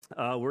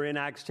We're in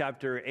Acts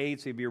chapter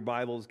 8, so if your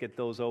Bibles, get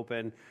those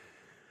open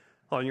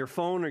on your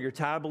phone or your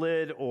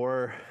tablet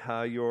or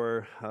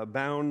your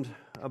bound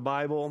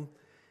Bible.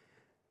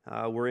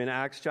 We're in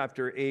Acts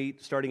chapter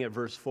 8, starting at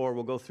verse 4.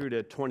 We'll go through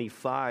to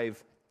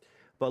 25.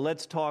 But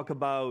let's talk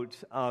about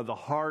the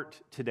heart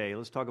today.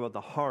 Let's talk about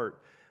the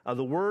heart.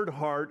 The word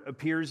heart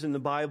appears in the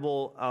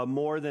Bible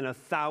more than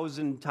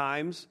 1,000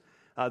 times.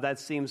 That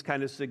seems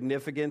kind of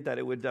significant that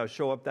it would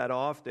show up that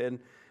often.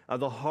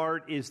 The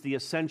heart is the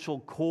essential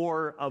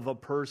core of a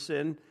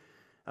person.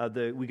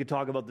 We could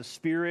talk about the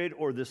spirit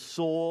or the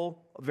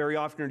soul. Very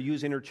often are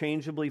used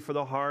interchangeably for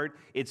the heart.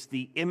 It's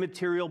the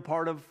immaterial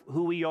part of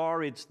who we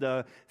are. It's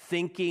the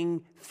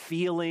thinking,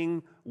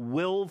 feeling,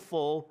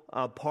 willful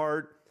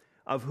part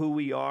of who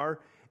we are.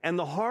 And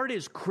the heart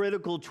is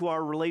critical to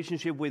our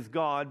relationship with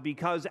God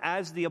because,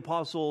 as the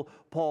Apostle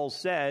Paul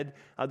said,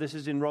 this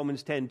is in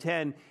Romans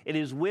 10:10, it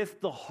is with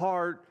the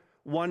heart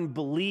one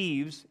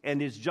believes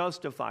and is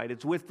justified.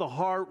 It's with the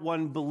heart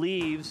one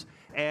believes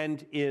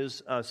and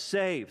is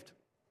saved.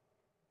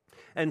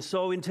 And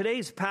so in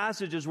today's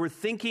passages, we're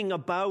thinking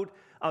about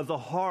the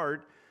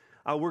heart.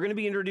 We're going to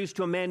be introduced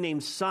to a man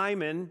named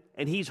Simon,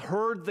 and he's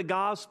heard the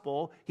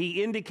gospel.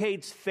 He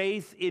indicates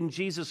faith in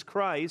Jesus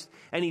Christ,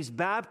 and he's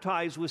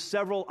baptized with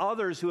several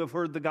others who have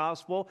heard the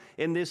gospel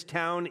in this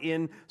town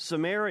in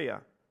Samaria.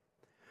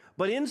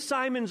 But in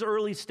Simon's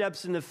early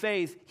steps in the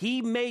faith,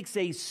 he makes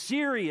a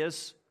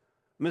serious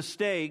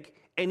mistake,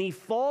 and he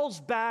falls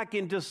back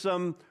into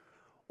some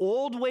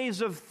old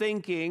ways of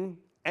thinking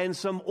and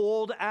some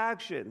old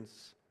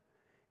actions.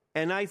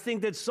 And I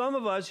think that some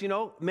of us,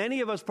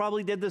 many of us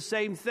probably did the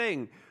same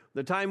thing.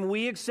 The time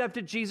we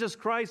accepted Jesus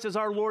Christ as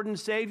our Lord and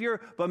Savior,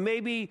 but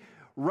maybe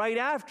right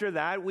after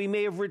that, we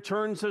may have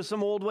returned to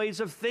some old ways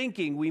of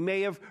thinking. We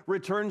may have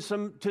returned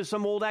to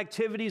some old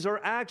activities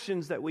or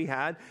actions that we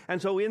had.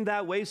 And so in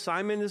that way,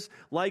 Simon is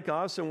like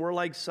us, and we're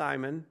like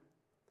Simon.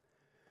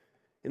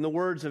 In the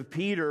words of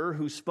Peter,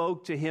 who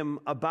spoke to him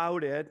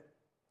about it,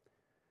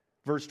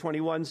 verse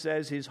 21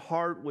 says, his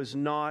heart was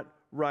not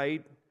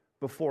right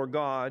before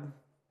God,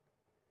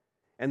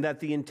 and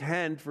that the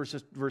intent,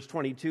 verse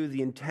 22,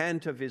 the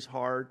intent of his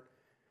heart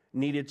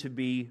needed to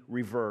be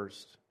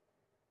reversed.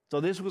 So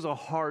this was a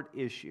heart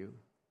issue.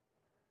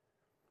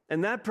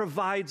 And that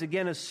provides,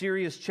 again, a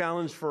serious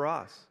challenge for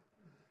us.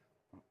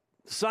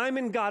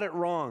 Simon got it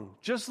wrong,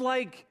 just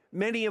like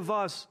many of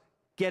us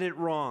get it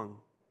wrong.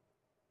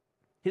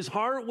 His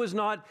heart was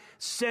not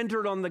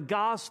centered on the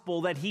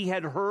gospel that he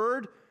had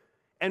heard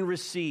and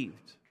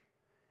received.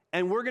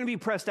 And we're going to be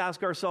pressed to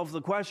ask ourselves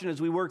the question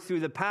as we work through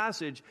the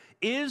passage,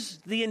 is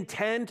the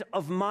intent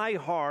of my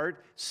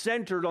heart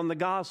centered on the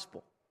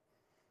gospel?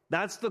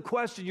 That's the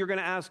question you're going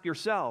to ask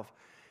yourself.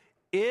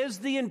 Is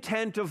the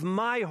intent of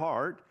my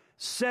heart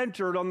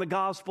centered on the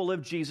gospel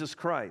of Jesus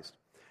Christ?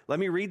 Let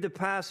me read the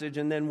passage,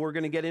 and then we're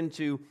going to get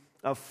into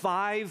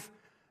 5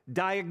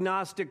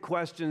 diagnostic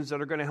questions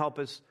that are going to help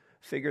us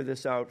figure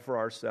this out for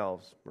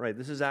ourselves. Right,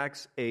 this is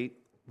Acts 8,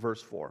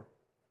 verse 4.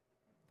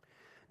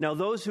 Now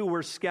those who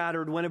were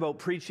scattered went about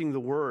preaching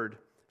the word.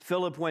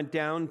 Philip went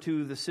down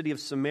to the city of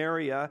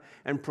Samaria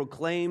and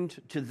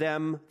proclaimed to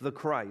them the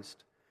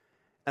Christ.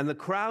 And the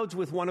crowds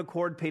with one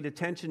accord paid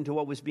attention to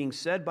what was being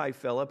said by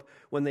Philip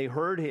when they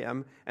heard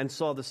him and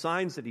saw the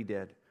signs that he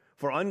did.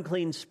 For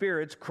unclean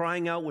spirits,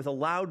 crying out with a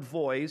loud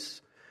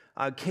voice,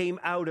 came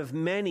out of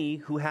many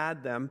who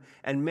had them,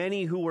 and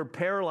many who were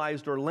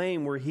paralyzed or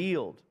lame were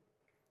healed.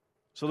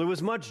 So there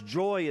was much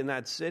joy in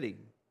that city.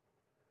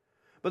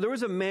 But there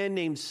was a man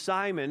named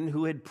Simon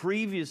who had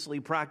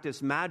previously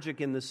practiced magic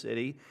in the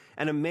city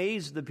and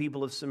amazed the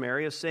people of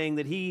Samaria, saying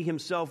that he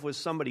himself was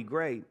somebody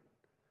great.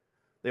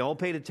 They all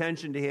paid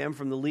attention to him,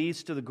 from the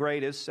least to the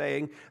greatest,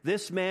 saying,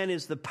 this man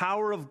is the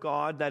power of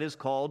God that is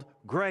called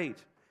great.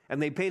 And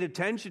they paid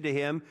attention to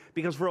him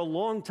because for a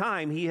long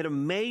time he had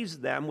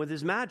amazed them with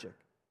his magic.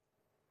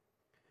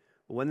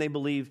 But when they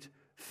believed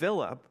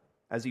Philip,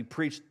 as he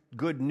preached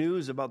good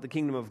news about the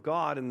kingdom of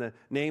God in the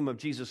name of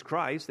Jesus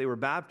Christ, they were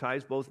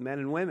baptized, both men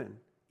and women.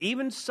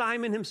 Even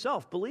Simon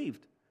himself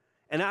believed.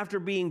 And after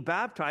being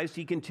baptized,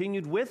 he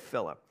continued with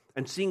Philip.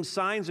 And seeing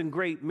signs and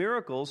great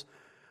miracles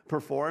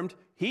performed,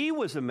 he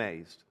was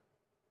amazed.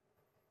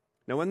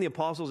 Now, when the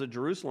apostles at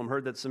Jerusalem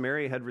heard that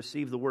Samaria had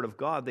received the word of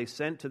God, they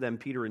sent to them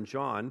Peter and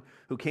John,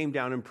 who came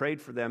down and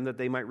prayed for them that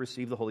they might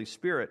receive the Holy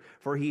Spirit.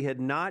 For he had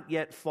not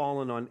yet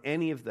fallen on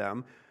any of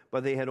them,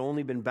 but they had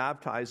only been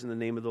baptized in the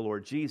name of the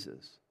Lord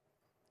Jesus.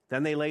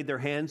 Then they laid their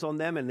hands on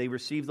them, and they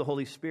received the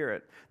Holy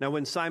Spirit. Now,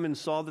 when Simon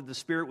saw that the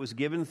Spirit was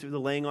given through the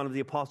laying on of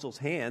the apostles'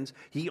 hands,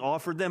 he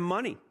offered them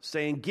money,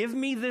 saying, give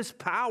me this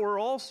power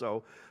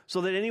also, so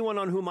that anyone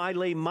on whom I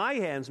lay my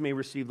hands may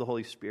receive the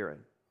Holy Spirit.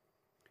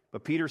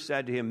 But Peter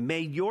said to him,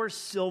 may your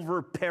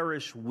silver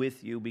perish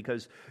with you,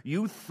 because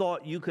you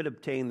thought you could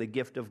obtain the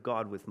gift of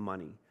God with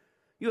money.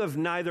 You have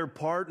neither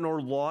part nor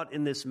lot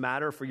in this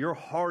matter, for your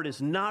heart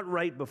is not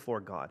right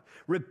before God.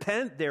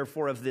 Repent,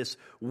 therefore, of this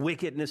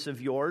wickedness of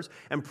yours,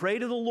 and pray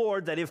to the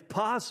Lord that, if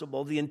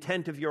possible, the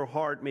intent of your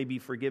heart may be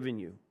forgiven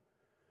you.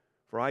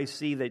 For I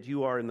see that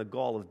you are in the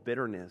gall of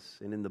bitterness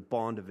and in the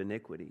bond of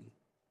iniquity.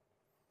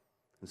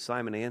 And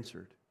Simon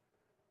answered,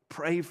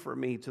 pray for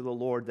me to the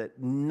Lord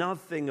that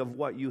nothing of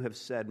what you have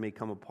said may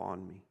come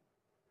upon me.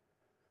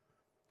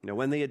 Now,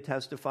 when they had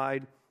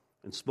testified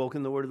and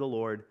spoken the word of the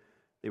Lord,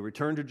 they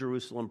returned to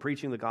Jerusalem,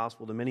 preaching the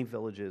gospel to many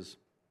villages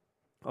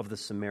of the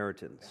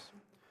Samaritans.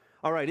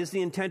 All right, is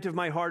the intent of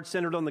my heart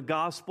centered on the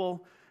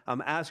gospel?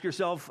 Ask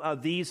yourself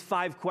these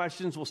 5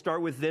 questions. We'll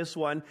start with this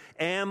one.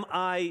 Am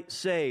I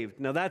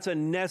saved? Now, that's a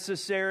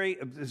necessary,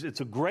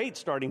 it's a great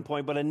starting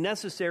point, but a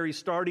necessary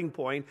starting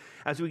point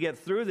as we get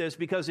through this,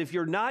 because if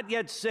you're not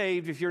yet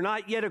saved, if you're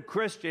not yet a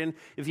Christian,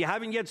 if you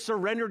haven't yet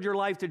surrendered your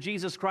life to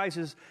Jesus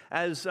Christ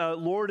as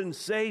Lord and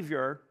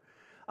Savior,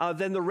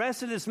 then the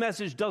rest of this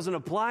message doesn't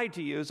apply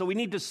to you. So we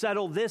need to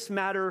settle this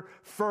matter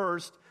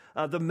first,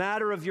 the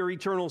matter of your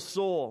eternal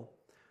soul.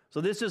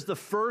 So this is the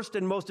first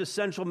and most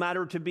essential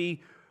matter to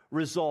be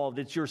resolved.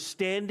 It's your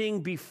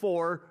standing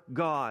before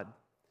God.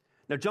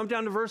 Now jump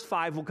down to verse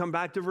 5. We'll come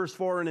back to verse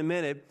 4 in a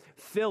minute.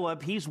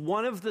 Philip, he's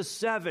one of the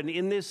 7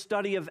 in this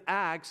study of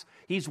Acts.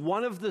 He's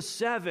one of the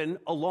 7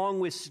 along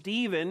with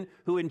Stephen,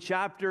 who in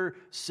chapter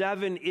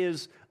 7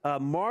 is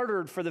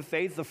martyred for the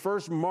faith, the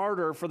first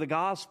martyr for the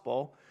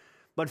gospel.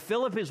 But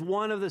Philip is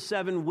one of the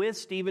 7 with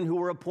Stephen who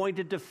were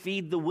appointed to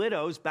feed the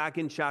widows back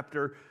in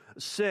chapter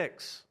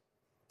 6.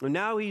 And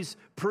now he's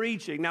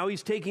preaching. Now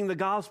he's taking the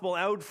gospel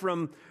out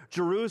from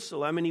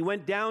Jerusalem. And he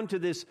went down to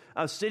this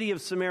city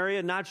of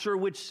Samaria, not sure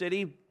which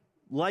city,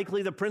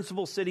 likely the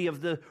principal city of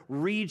the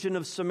region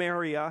of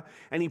Samaria.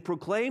 And he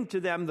proclaimed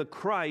to them the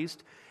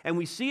Christ. And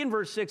we see in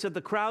verse 6 that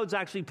the crowds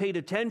actually paid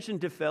attention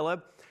to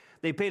Philip.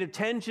 They paid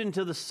attention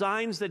to the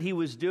signs that he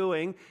was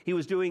doing. He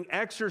was doing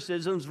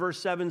exorcisms, verse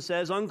 7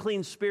 says.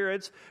 Unclean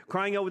spirits,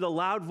 crying out with a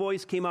loud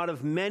voice, came out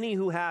of many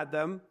who had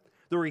them.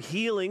 There were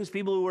healings.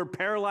 People who were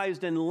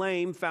paralyzed and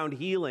lame found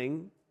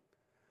healing.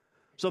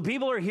 So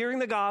people are hearing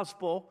the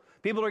gospel.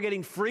 People are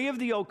getting free of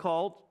the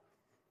occult.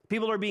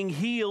 People are being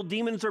healed.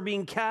 Demons are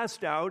being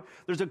cast out.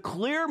 There's a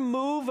clear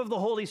move of the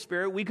Holy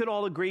Spirit. We could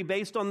all agree,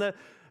 based on the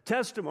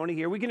testimony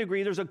here, we can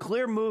agree there's a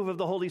clear move of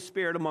the Holy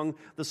Spirit among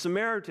the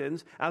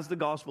Samaritans as the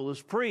gospel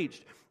is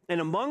preached. And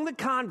among the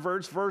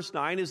converts, verse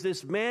 9, is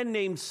this man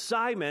named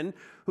Simon,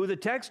 who the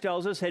text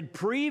tells us had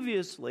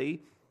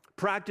previously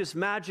practiced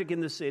magic in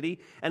the city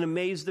and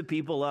amazed the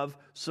people of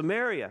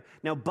Samaria.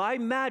 Now, by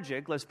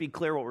magic, let's be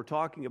clear what we're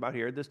talking about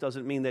here. This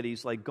doesn't mean that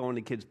he's like going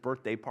to kids'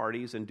 birthday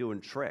parties and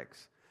doing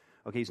tricks.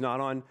 Okay, he's not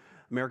on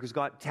America's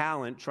Got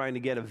Talent trying to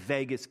get a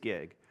Vegas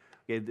gig.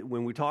 Okay,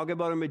 when we talk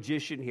about a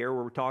magician here,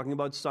 we're talking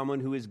about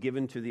someone who is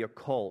given to the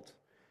occult.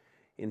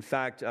 In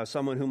fact,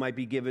 someone who might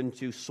be given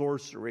to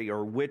sorcery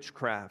or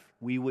witchcraft.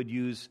 We would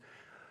use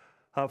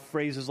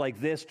phrases like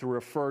this to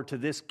refer to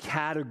this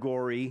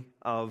category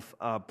of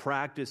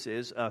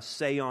practices,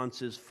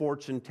 seances,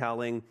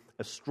 fortune-telling,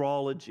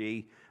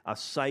 astrology,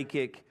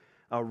 psychic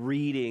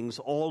readings.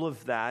 All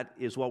of that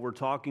is what we're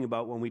talking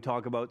about when we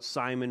talk about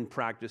Simon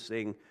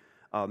practicing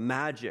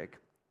magic.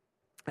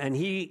 And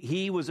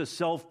he was a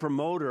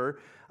self-promoter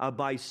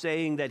by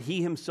saying that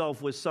he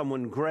himself was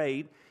someone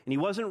great. And he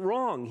wasn't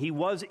wrong. He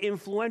was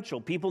influential.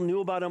 People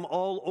knew about him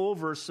all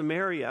over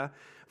Samaria.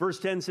 Verse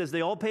 10 says they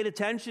all paid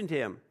attention to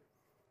him,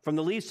 from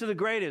the least to the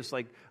greatest,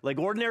 like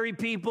ordinary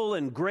people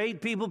and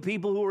great people,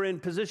 people who were in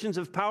positions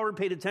of power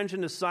paid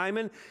attention to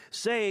Simon,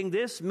 saying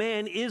this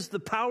man is the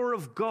power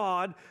of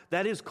God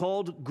that is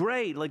called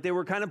great. Like they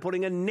were kind of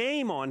putting a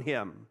name on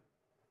him.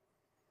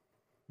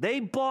 They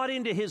bought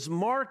into his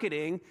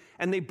marketing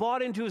and they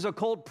bought into his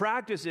occult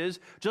practices,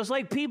 just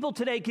like people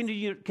today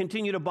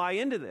continue to buy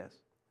into this.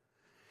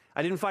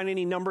 I didn't find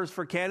any numbers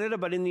for Canada,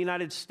 but in the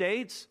United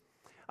States,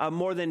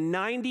 more than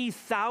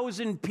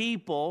 90,000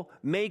 people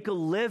make a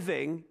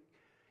living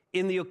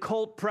in the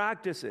occult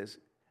practices.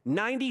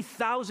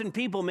 90,000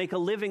 people make a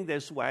living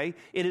this way.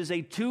 It is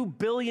a $2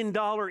 billion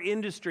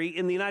industry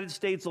in the United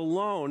States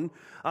alone.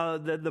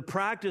 The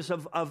practice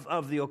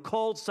of the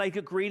occult,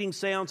 psychic reading,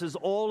 seances,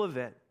 all of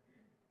it.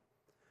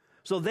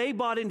 So they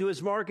bought into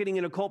his marketing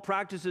and occult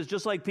practices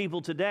just like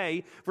people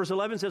today. Verse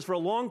 11 says, for a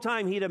long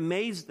time he'd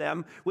amazed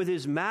them with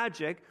his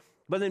magic.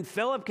 But then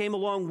Philip came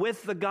along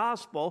with the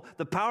gospel,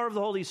 the power of the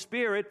Holy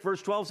Spirit.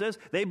 Verse 12 says,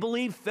 they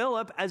believed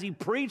Philip as he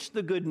preached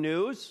the good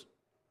news.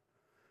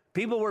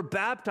 People were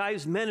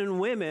baptized, men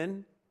and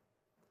women.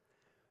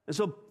 And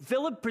so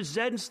Philip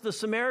presents the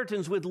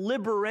Samaritans with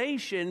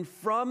liberation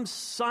from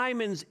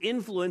Simon's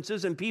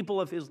influences and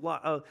people of his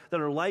that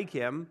are like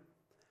him,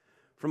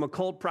 from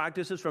occult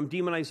practices, from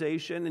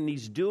demonization, and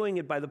he's doing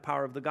it by the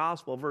power of the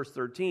gospel. Verse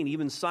 13,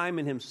 even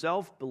Simon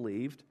himself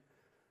believed.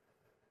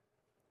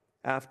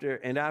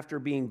 After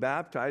being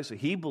baptized, so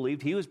he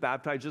believed, he was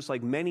baptized just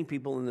like many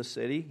people in the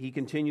city. He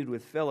continued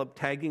with Philip,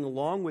 tagging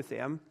along with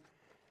him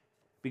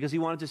because he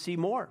wanted to see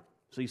more.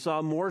 So he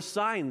saw more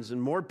signs and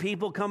more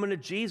people coming to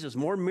Jesus,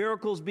 more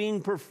miracles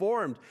being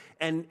performed.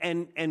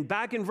 And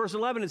back in verse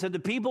 11, it said the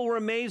people were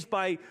amazed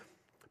by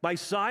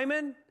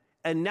Simon,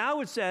 and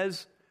now it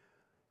says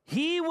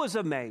he was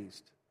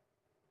amazed.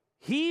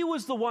 He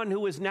was the one who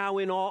was now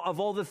in awe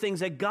of all the things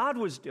that God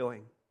was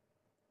doing.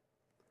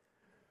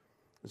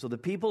 And so the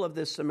people of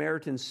this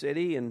Samaritan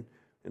city and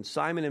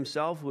Simon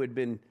himself, who had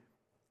been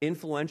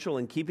influential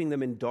in keeping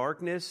them in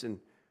darkness, and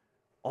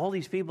all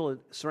these people had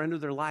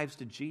surrendered their lives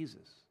to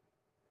Jesus.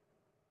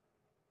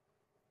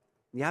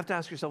 You have to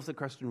ask yourself the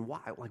question, why?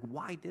 Like,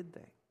 why did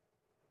they?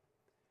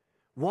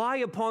 Why,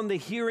 upon the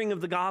hearing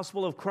of the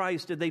gospel of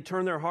Christ, did they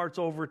turn their hearts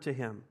over to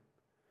him?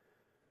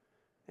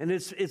 And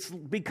it's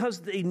because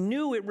they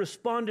knew it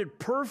responded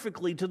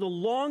perfectly to the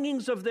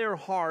longings of their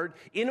heart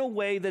in a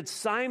way that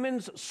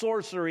Simon's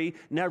sorcery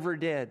never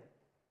did.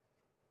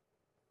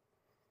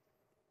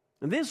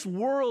 And this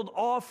world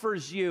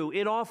offers you,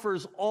 it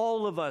offers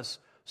all of us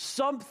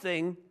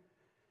something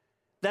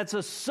that's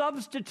a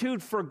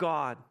substitute for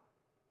God.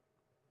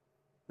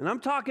 And I'm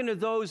talking to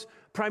those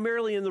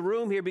primarily in the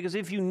room here, because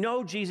if you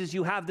know Jesus,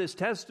 you have this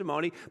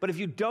testimony. But if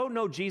you don't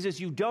know Jesus,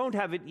 you don't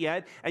have it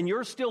yet, and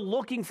you're still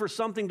looking for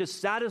something to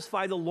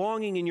satisfy the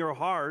longing in your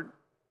heart.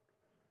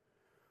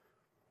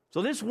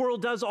 So this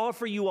world does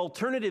offer you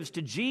alternatives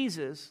to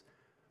Jesus,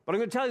 but I'm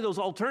going to tell you those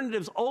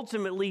alternatives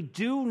ultimately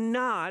do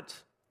not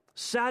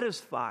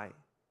satisfy.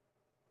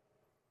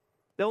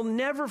 They'll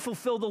never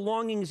fulfill the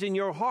longings in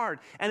your heart.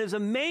 And as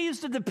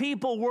amazed as the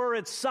people were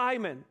at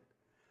Simon,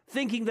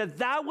 thinking that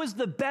that was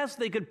the best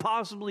they could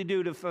possibly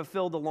do to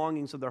fulfill the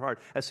longings of their heart,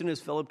 as soon as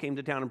Philip came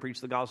to town and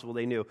preached the gospel,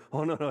 they knew,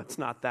 oh, no, it's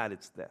not that,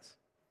 it's this.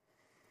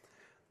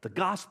 The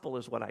gospel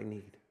is what I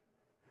need.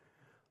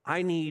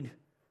 I need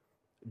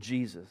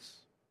Jesus.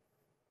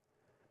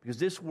 Because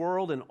this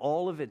world and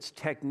all of its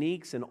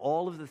techniques and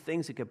all of the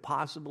things it could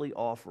possibly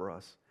offer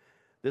us,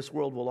 this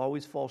world will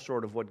always fall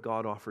short of what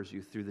God offers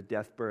you through the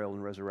death, burial,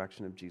 and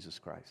resurrection of Jesus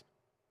Christ.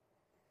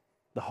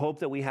 The hope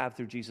that we have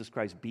through Jesus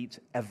Christ beats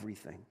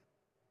everything.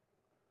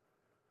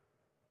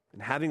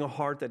 And having a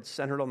heart that's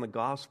centered on the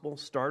gospel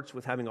starts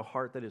with having a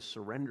heart that is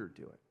surrendered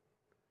to it.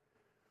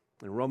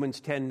 In Romans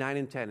 10, 9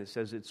 and 10, it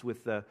says it's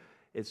with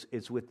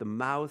the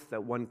mouth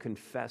that one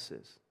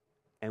confesses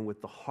and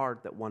with the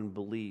heart that one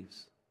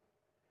believes.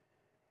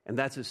 And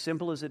that's as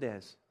simple as it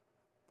is.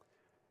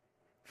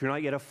 If you're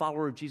not yet a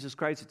follower of Jesus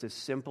Christ, it's as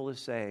simple as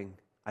saying,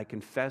 I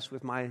confess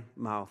with my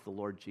mouth the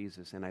Lord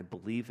Jesus, and I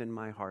believe in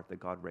my heart that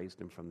God raised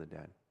him from the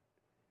dead.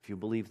 If you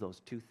believe those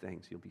two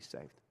things, you'll be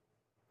saved.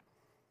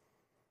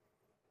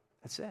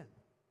 That's it.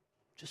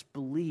 Just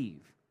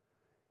believe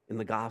in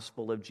the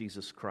gospel of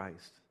Jesus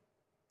Christ.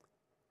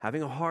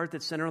 Having a heart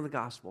that's centered on the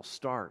gospel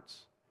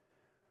starts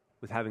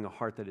with having a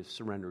heart that is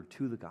surrendered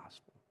to the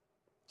gospel.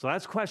 So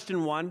that's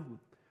question one.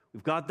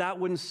 We've got that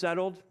one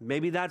settled.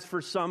 Maybe that's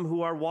for some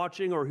who are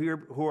watching or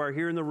who are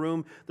here in the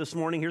room this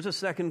morning. Here's a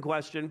second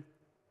question.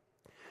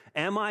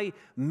 Am I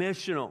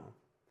missional?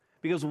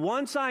 Because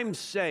once I'm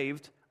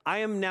saved, I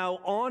am now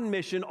on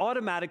mission,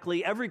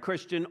 automatically, every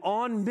Christian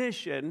on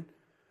mission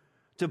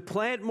to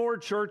plant more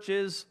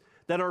churches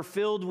that are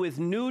filled with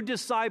new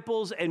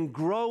disciples and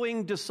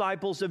growing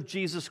disciples of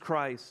Jesus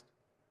Christ.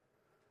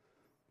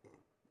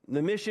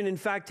 The mission, in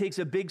fact, takes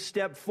a big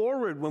step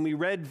forward. When we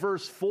read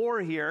verse 4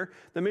 here,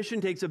 the mission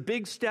takes a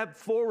big step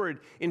forward.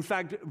 In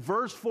fact,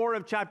 verse 4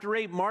 of chapter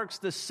 8 marks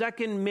the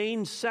second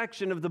main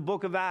section of the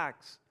book of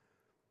Acts.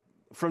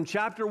 From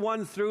chapter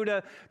 1 through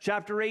to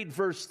chapter 8,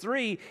 verse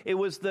 3, it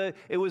was the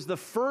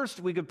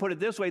first, we could put it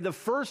this way, the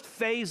first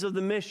phase of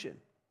the mission.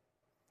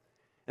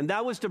 And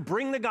that was to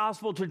bring the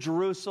gospel to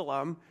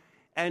Jerusalem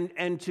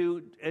and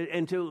to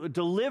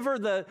deliver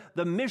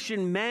the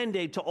mission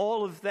mandate to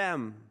all of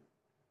them.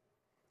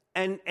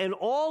 And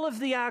all of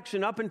the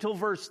action up until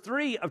verse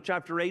 3 of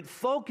chapter 8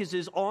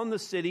 focuses on the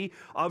city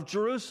of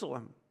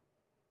Jerusalem.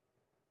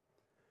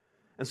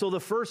 And so the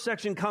first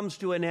section comes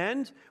to an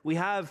end. We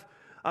have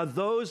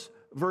verse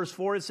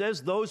 4 it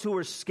says, those who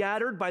were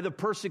scattered by the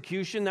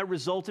persecution that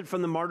resulted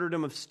from the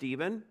martyrdom of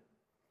Stephen.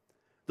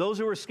 Those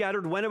who were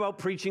scattered went about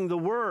preaching the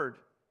word.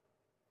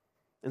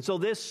 And so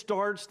this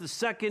starts the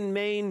second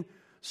main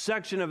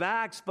section of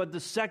Acts, but the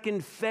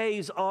second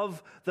phase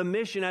of the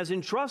mission as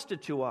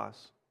entrusted to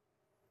us.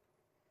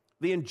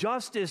 The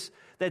injustice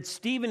that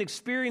Stephen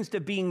experienced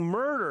of being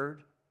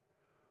murdered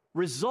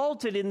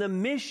resulted in the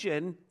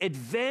mission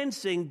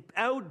advancing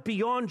out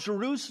beyond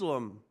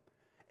Jerusalem,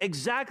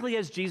 exactly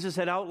as Jesus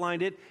had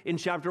outlined it in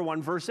chapter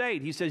 1, verse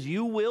 8. He says,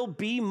 you will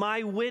be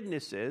my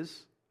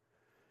witnesses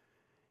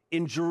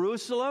in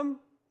Jerusalem.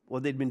 Well,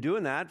 they'd been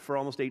doing that for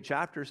almost 8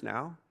 chapters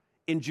now.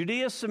 In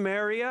Judea,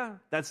 Samaria,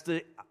 that's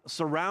the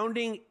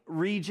surrounding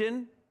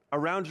region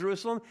around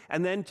Jerusalem,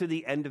 and then to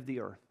the end of the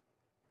earth.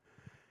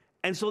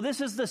 And so this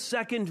is the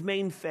second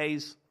main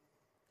phase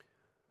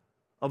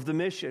of the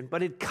mission,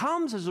 but it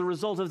comes as a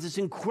result of this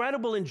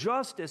incredible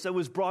injustice that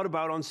was brought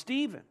about on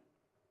Stephen.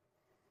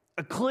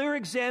 A clear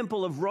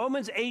example of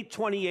Romans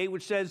 8:28,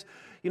 which says,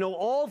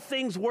 all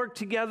things work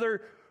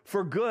together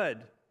for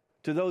good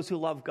to those who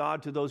love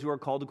God, to those who are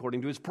called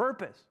according to his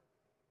purpose.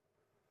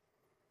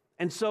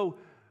 And so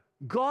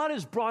God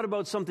has brought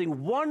about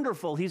something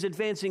wonderful. He's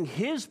advancing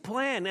his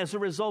plan as a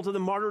result of the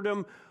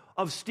martyrdom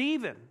of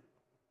Stephen.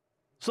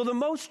 So the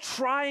most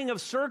trying of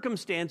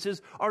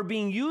circumstances are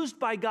being used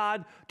by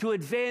God to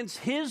advance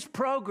his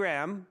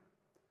program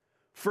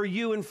for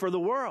you and for the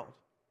world.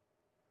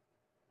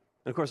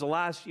 And of course, the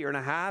last year and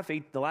a half,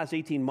 the last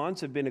 18 months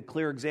have been a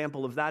clear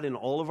example of that in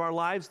all of our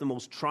lives. The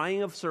most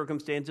trying of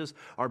circumstances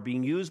are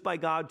being used by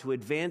God to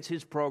advance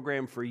his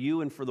program for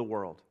you and for the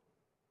world.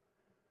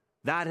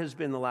 That has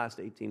been the last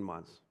 18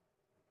 months.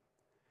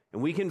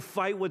 And we can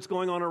fight what's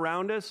going on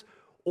around us,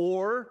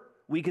 or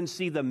we can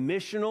see the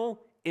missional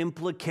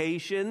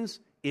implications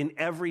in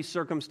every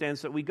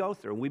circumstance that we go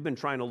through. And we've been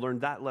trying to learn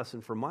that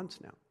lesson for months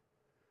now.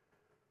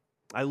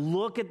 I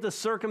look at the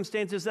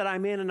circumstances that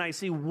I'm in and I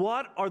see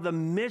what are the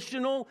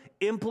missional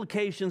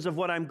implications of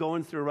what I'm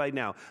going through right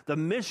now. The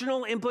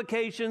missional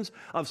implications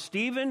of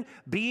Stephen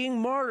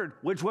being martyred,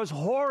 which was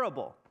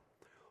horrible,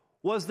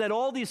 was that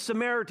all these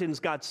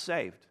Samaritans got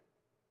saved.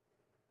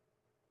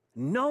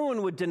 No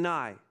one would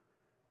deny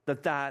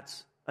that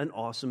that's an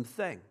awesome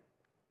thing.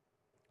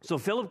 So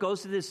Philip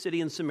goes to this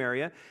city in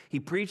Samaria. He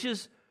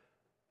preaches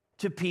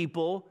to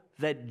people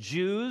that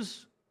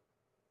Jews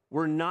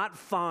were not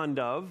fond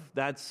of.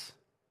 That's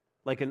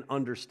like an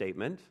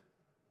understatement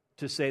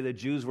to say that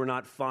Jews were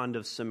not fond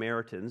of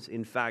Samaritans.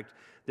 In fact,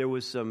 there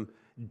was some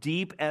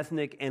deep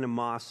ethnic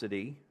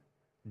animosity,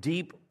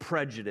 deep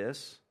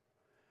prejudice.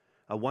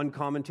 One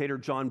commentator,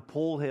 John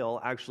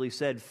Polhill, actually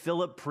said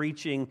Philip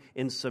preaching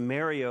in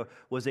Samaria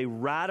was a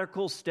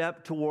radical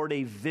step toward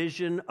a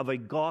vision of a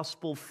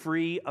gospel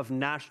free of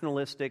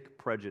nationalistic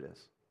prejudice.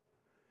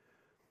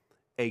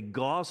 A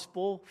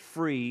gospel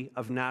free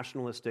of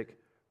nationalistic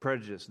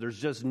prejudice. There's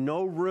just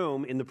no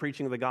room in the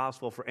preaching of the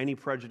gospel for any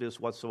prejudice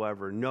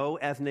whatsoever. No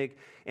ethnic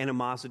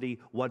animosity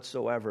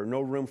whatsoever. No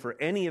room for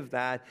any of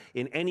that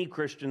in any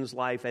Christian's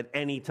life at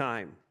any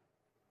time.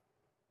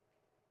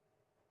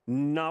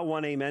 Not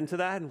one amen to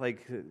that?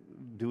 Like,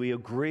 do we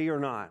agree or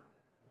not?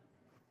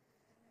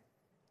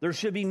 There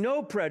should be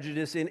no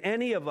prejudice in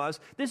any of us.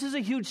 This is a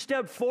huge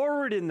step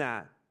forward in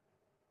that.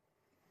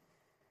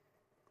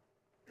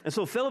 And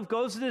so Philip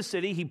goes to this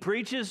city. He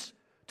preaches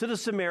to the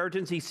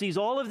Samaritans. He sees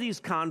all of these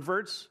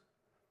converts.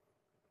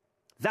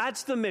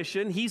 That's the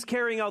mission. He's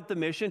carrying out the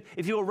mission.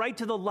 If you go right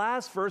to the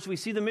last verse, we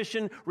see the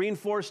mission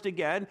reinforced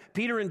again.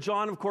 Peter and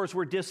John, of course,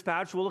 were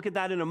dispatched. We'll look at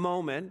that in a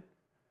moment.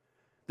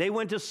 They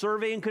went to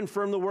survey and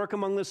confirm the work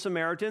among the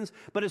Samaritans.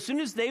 But as soon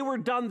as they were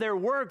done their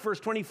work, verse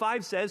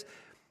 25 says,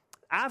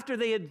 after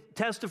they had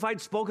testified,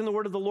 spoken the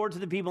word of the Lord to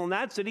the people in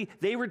that city,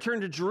 they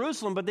returned to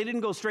Jerusalem, but they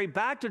didn't go straight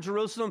back to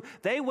Jerusalem.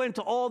 They went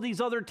to all these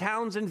other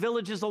towns and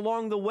villages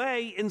along the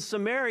way in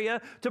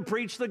Samaria to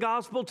preach the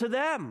gospel to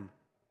them.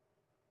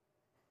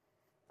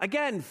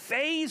 Again,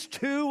 phase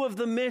 2 of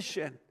the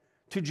mission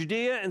to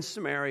Judea and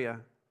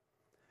Samaria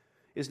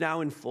is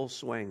now in full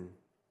swing.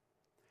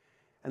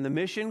 And the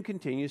mission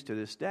continues to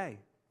this day.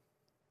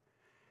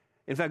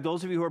 In fact,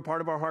 those of you who are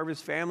part of our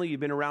Harvest family, you've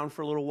been around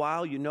for a little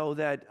while, you know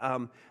that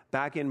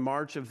back in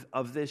March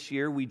of this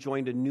year, we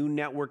joined a new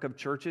network of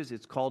churches.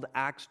 It's called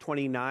Acts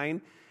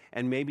 29.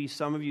 And maybe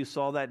some of you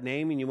saw that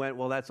name and you went,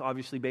 well, that's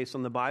obviously based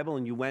on the Bible.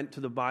 And you went to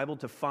the Bible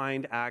to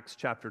find Acts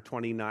chapter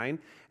 29.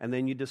 And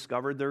then you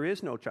discovered there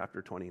is no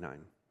chapter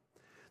 29.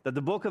 That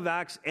the book of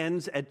Acts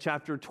ends at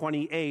chapter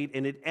 28,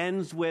 and it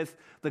ends with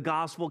the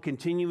gospel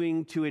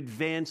continuing to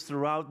advance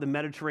throughout the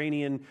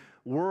Mediterranean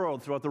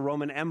world, throughout the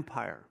Roman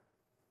Empire.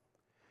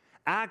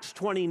 Acts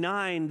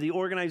 29, the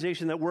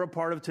organization that we're a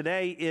part of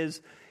today,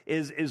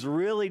 is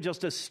really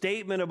just a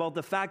statement about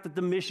the fact that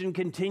the mission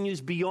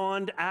continues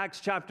beyond Acts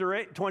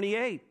chapter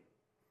 28.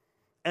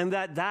 And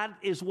that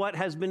is what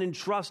has been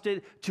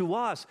entrusted to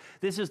us.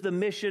 This is the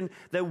mission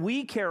that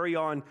we carry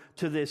on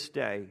to this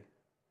day.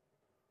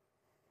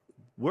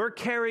 We're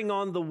carrying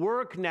on the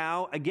work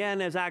now,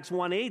 again, as Acts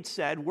 1:8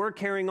 said, we're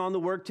carrying on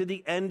the work to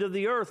the end of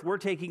the earth. We're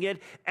taking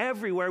it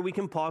everywhere we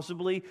can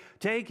possibly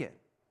take it.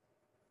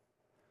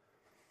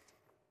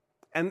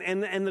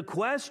 And the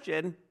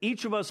question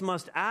each of us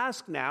must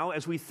ask now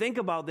as we think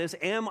about this,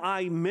 am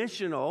I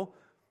missional?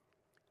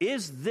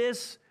 Is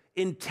this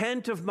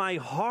intent of my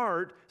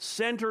heart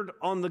centered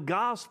on the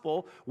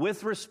gospel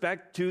with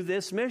respect to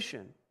this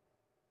mission?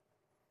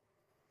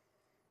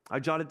 I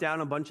jotted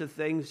down a bunch of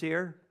things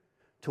here.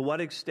 To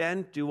what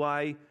extent do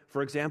I,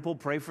 for example,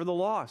 pray for the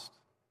lost?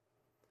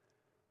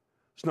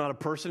 There's not a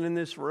person in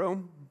this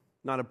room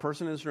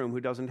who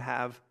doesn't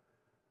have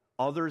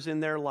others in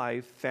their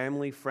life,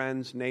 family,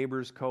 friends,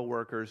 neighbors,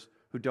 co-workers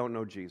who don't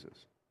know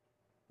Jesus.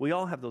 We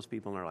all have those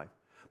people in our life.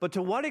 But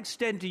to what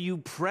extent do you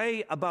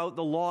pray about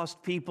the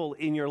lost people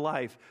in your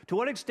life? To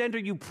what extent are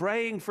you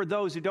praying for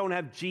those who don't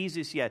have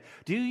Jesus yet?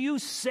 Do you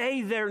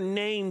say their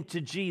name to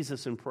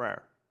Jesus in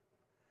prayer?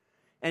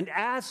 And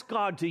ask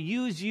God to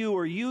use you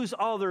or use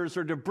others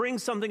or to bring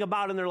something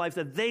about in their life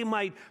that they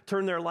might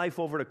turn their life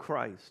over to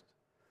Christ?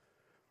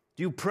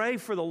 Do you pray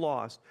for the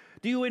lost?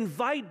 Do you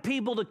invite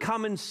people to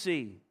come and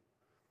see?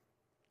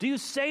 Do you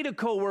say to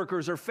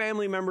coworkers or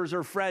family members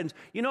or friends,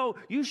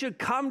 you should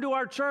come to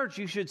our church.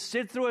 You should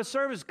sit through a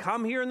service.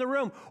 Come here in the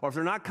room. Or if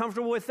they're not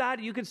comfortable with that,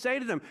 you could say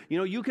to them,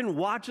 you can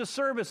watch a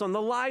service on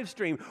the live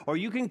stream or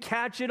you can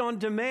catch it on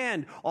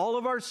demand. All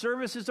of our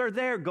services are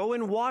there. Go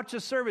and watch a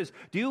service.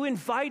 Do you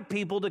invite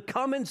people to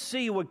come and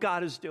see what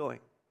God is doing?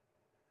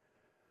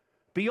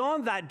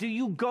 Beyond that, do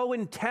you go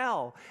and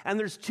tell? And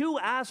there's two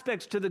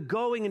aspects to the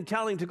going and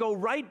telling: to go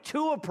right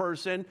to a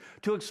person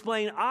to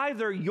explain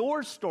either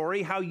your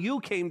story, how you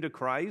came to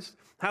Christ,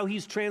 how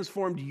he's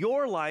transformed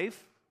your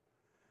life,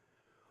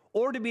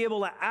 or to be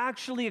able to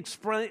actually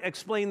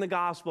explain the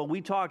gospel.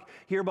 We talk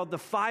here about the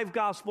 5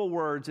 gospel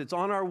words. It's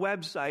on our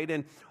website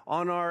and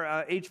on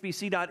our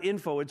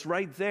hbc.info. It's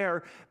right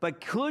there. But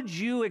could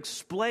you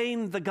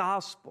explain the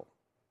gospel?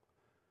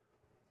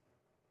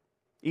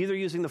 Either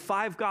using the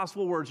 5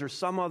 gospel words or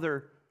some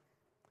other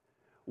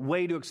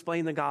way to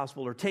explain the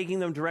gospel, or taking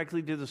them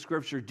directly to the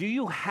scripture. Do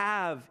you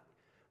have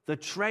the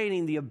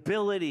training, the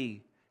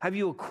ability? Have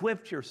you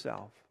equipped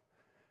yourself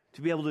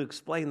to be able to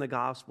explain the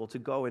gospel, to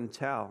go and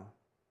tell?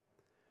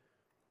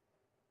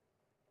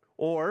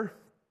 Or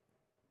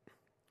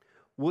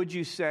would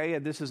you say,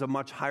 and this is a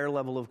much higher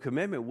level of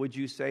commitment, would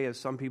you say, as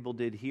some people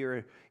did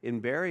here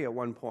in Barrie at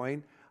one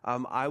point,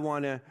 I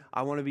want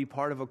to be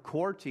part of a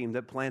core team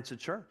that plants a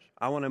church.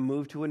 I want to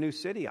move to a new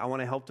city. I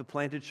want to help to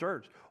plant a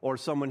church. Or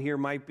someone here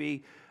might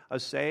be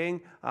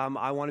saying,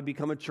 I want to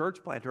become a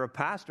church planter, a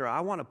pastor.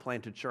 I want to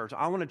plant a church.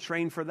 I want to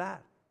train for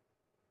that.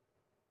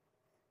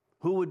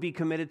 Who would be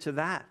committed to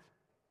that?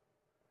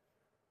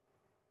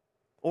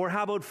 Or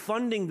how about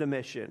funding the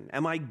mission?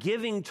 Am I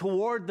giving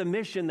toward the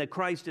mission that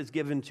Christ has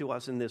given to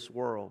us in this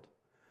world?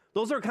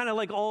 Those are kind of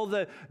like all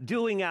the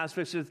doing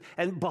aspects.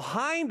 And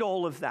behind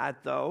all of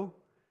that, though,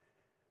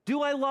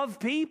 do I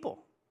love people?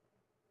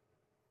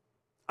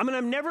 I mean,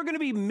 I'm never going to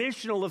be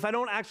missional if I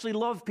don't actually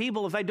love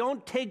people, if I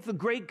don't take the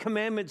great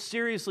commandment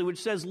seriously,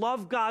 which says,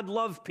 love God,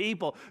 love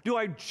people. Do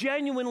I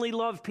genuinely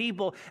love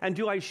people, and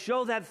do I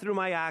show that through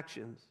my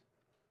actions?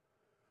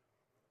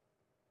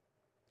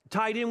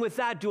 Tied in with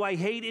that, do I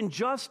hate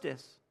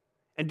injustice?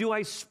 And do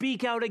I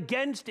speak out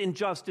against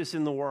injustice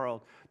in the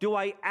world? Do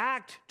I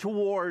act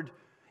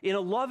in a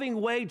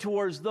loving way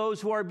towards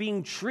those who are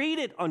being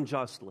treated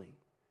unjustly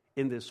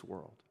in this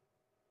world?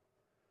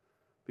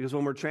 Because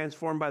when we're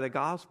transformed by the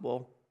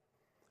gospel,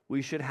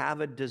 we should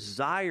have a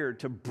desire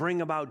to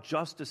bring about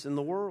justice in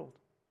the world.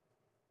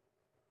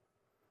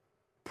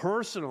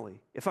 Personally,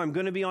 if I'm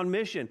going to be on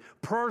mission,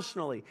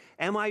 personally,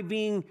 am I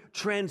being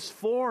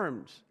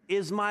transformed?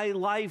 Is my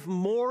life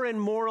more and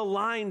more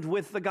aligned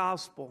with the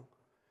gospel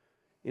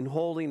in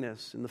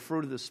holiness, in the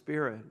fruit of the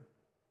Spirit?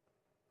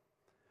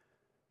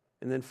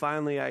 And then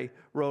finally, I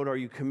wrote, are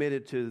you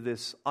committed to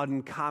this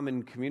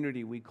uncommon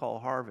community we call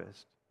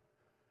Harvest?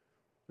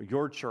 Or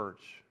your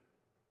church?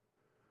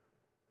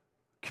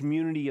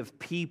 Community of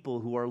people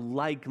who are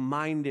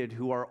like-minded,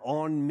 who are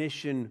on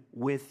mission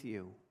with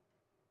you.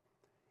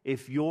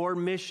 If you're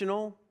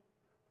missional,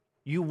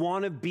 you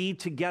want to be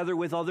together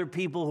with other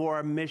people who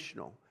are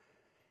missional.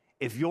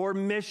 If you're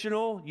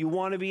missional, you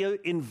want to be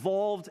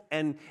involved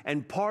and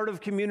part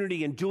of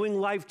community and doing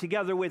life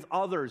together with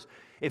others.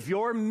 If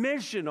you're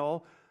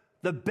missional,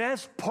 the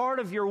best part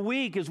of your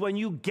week is when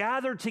you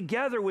gather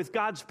together with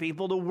God's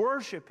people to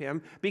worship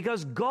Him,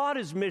 because God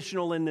is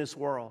missional in this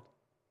world.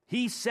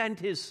 He sent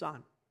His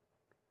Son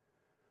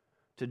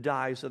to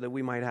die so that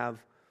we might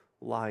have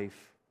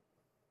life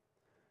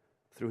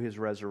through His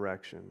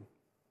resurrection.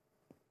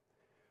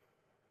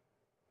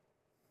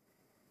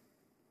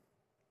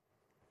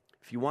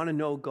 If you want to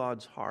know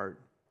God's heart,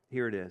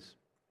 here it is.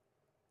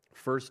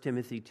 1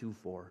 Timothy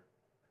 2:4.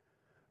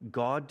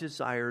 God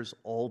desires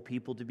all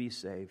people to be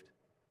saved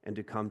and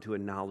to come to a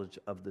knowledge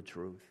of the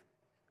truth.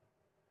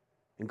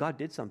 And God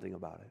did something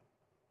about it.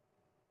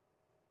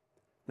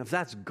 Now, if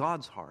that's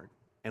God's heart,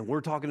 and we're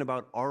talking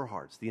about our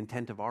hearts, the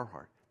intent of our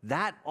heart,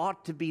 that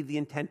ought to be the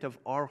intent of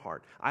our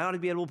heart. I ought to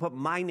be able to put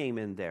my name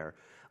in there.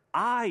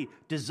 I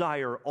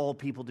desire all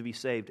people to be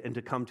saved and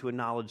to come to a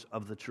knowledge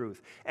of the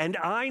truth. And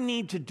I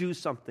need to do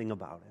something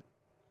about it.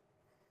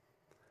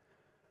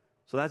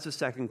 So that's the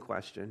second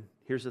question.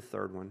 Here's the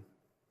third one.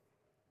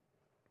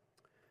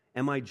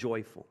 Am I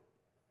joyful?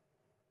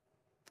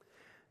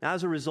 Now,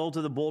 as a result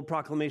of the bold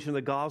proclamation of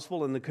the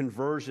gospel and the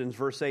conversions,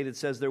 verse 8, it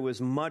says there was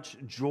much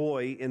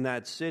joy in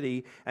that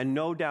city, and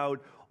no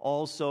doubt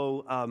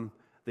also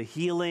the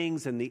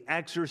healings and the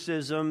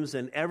exorcisms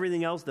and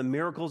everything else, the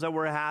miracles that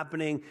were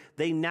happening,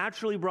 they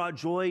naturally brought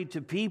joy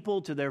to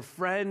people, to their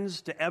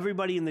friends, to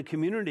everybody in the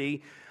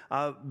community,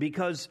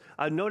 because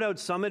no doubt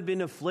some had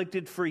been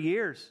afflicted for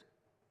years.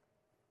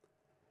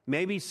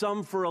 Maybe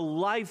some for a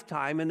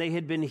lifetime, and they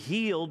had been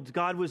healed.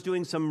 God was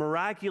doing some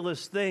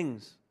miraculous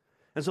things.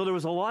 And so there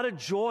was a lot of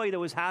joy that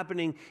was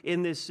happening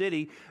in this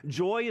city.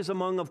 Joy is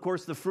among, of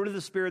course, the fruit of the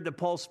Spirit that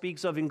Paul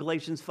speaks of in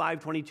Galatians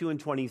 5:22 and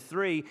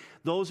 23.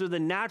 Those are the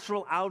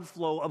natural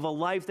outflow of a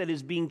life that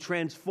is being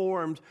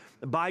transformed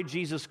by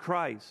Jesus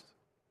Christ.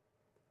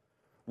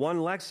 One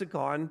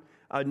lexicon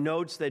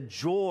notes that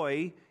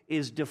joy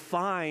is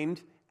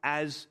defined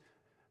as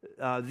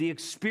the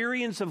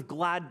experience of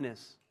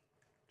gladness.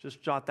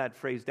 Just jot that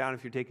phrase down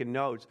if you're taking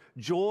notes.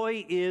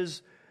 Joy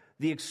is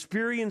the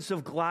experience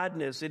of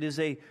gladness. It is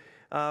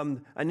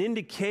an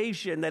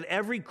indication that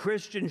every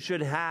Christian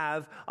should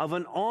have of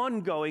an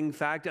ongoing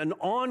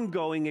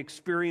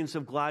experience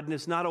of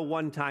gladness, not a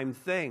one-time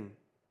thing.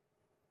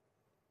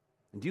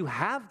 And do you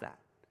have that?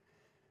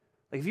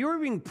 Like if you were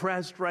being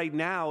pressed right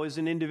now as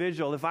an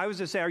individual, if I was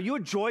to say, are you a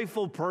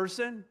joyful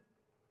person?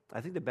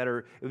 I think it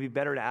would be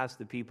better to ask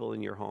the people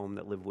in your home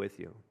that live with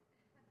you.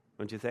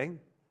 Don't you think?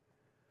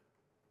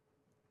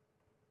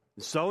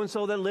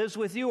 So-and-so that lives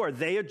with you, are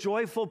they a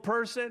joyful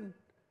person?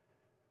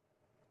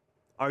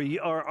 Are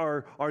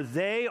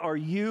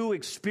you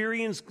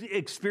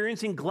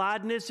experiencing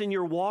gladness in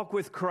your walk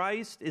with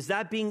Christ? Is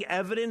that being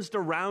evidenced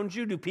around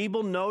you? Do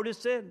people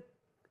notice it?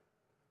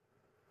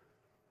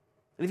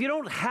 And if you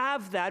don't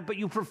have that, but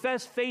you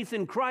profess faith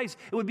in Christ,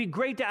 it would be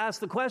great to ask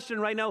the question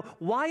right now,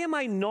 why am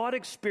I not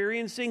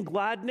experiencing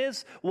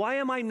gladness? Why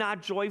am I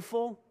not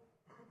joyful?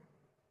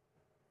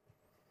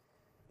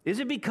 Is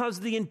it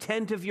because the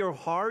intent of your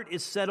heart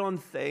is set on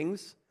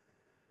things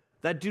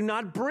that do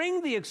not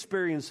bring the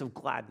experience of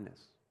gladness?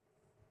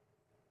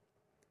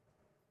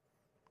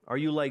 Are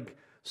you like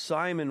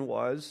Simon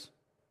was,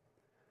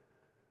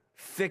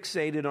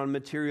 fixated on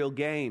material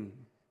gain?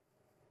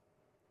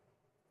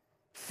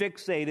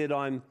 Fixated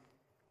on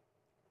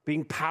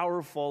being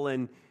powerful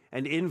and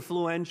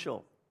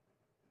influential?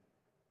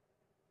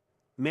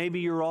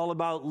 Maybe you're all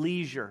about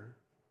leisure.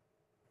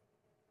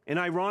 And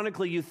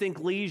ironically, you think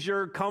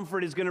leisure,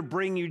 comfort is going to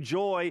bring you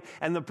joy,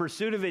 and the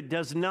pursuit of it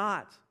does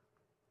not.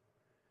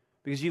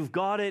 Because you've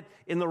got it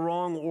in the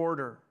wrong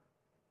order.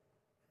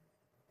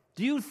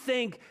 Do you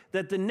think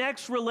that the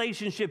next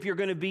relationship you're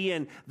going to be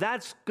in,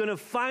 that's going to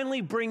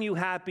finally bring you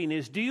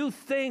happiness? Do you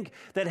think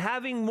that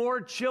having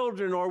more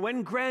children or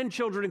when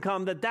grandchildren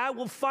come, that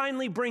will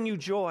finally bring you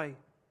joy?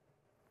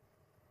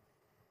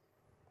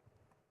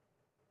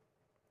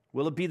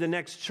 Will it be the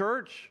next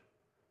church,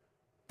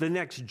 the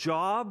next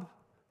job,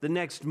 the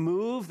next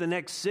move, the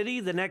next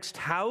city, the next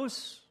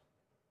house?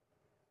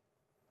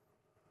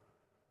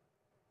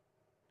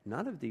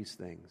 None of these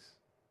things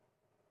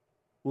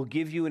will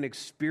give you an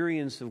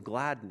experience of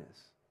gladness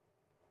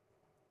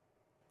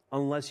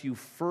unless you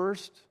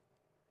first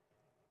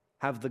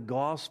have the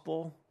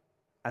gospel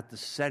at the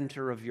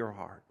center of your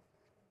heart.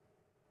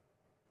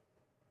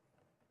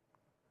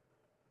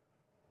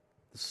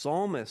 The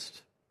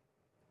psalmist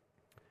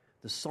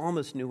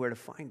knew where to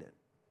find it.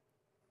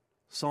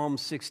 Psalm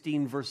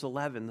 16, verse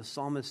 11, the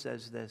psalmist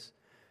says this,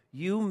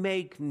 "You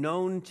make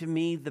known to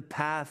me the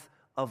path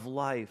of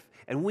life."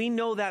 And we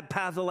know that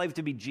path of life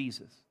to be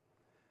Jesus.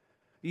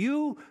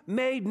 You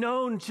made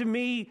known to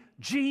me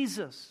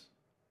Jesus.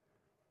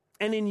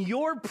 And in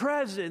your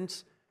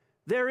presence,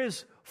 there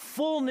is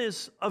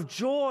fullness of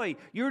joy.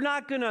 You're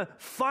not going to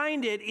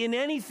find it in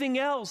anything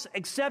else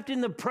except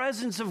in the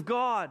presence of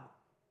God.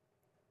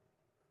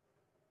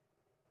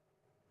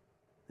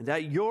 And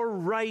at your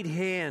right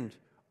hand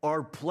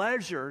are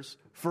pleasures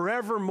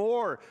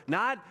forevermore,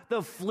 not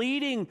the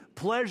fleeting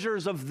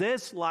pleasures of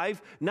this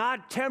life,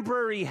 not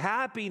temporary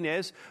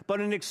happiness, but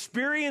an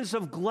experience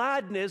of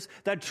gladness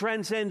that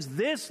transcends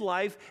this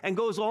life and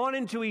goes on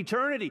into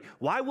eternity.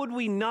 Why would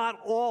we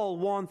not all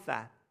want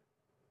that?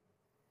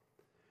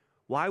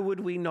 Why would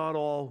we not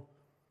all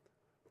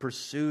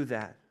pursue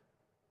that?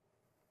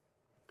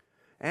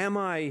 Am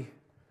I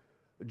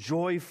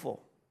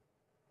joyful?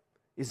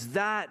 Is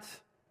that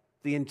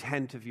the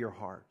intent of your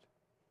heart?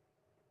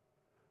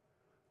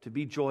 To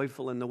be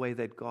joyful in the way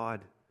that God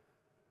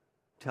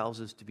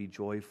tells us to be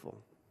joyful.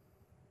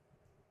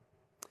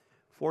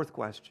 Fourth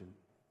question.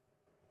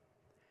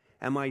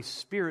 Am I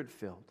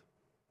spirit-filled?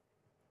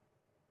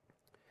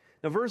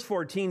 Now, verse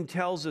 14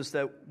 tells us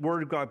that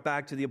word got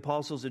back to the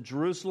apostles at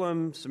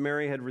Jerusalem.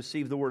 Samaria had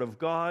received the word of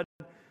God.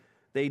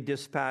 They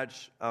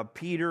dispatched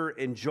Peter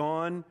and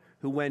John,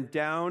 who went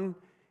down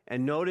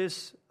and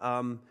notice,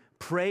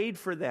 prayed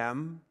for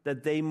them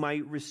that they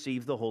might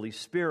receive the Holy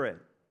Spirit.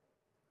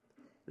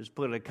 Just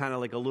put a kind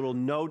of like a little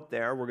note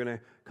there. We're going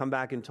to come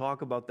back and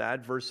talk about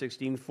that. Verse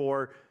 16,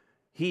 "For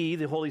he,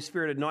 the Holy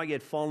Spirit, had not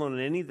yet fallen on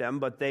any of them,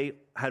 but they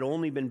had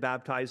only been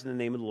baptized in the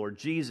name of the Lord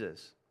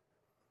Jesus."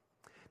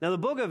 Now, the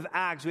book of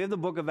Acts, we have the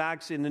book of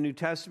Acts in the New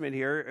Testament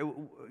here.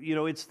 You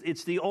know,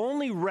 it's the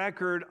only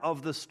record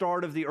of the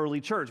start of the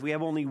early church. We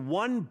have only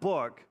one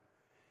book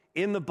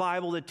in the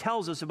Bible that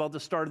tells us about the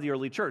start of the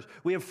early church.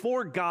 We have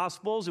 4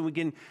 Gospels, and we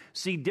can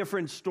see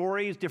different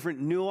stories, different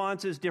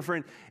nuances,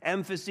 different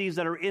emphases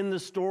that are in the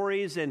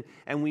stories, and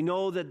we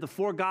know that the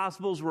 4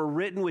 Gospels were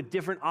written with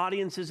different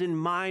audiences in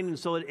mind, and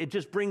so it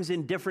just brings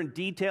in different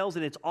details,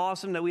 and it's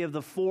awesome that we have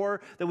the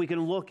 4 that we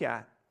can look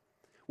at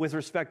with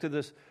respect to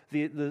this,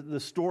 the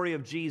story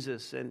of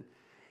Jesus.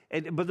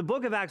 But the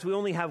book of Acts, we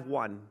only have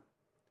one.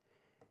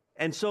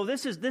 And so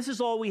this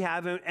is all we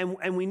have,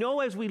 and we know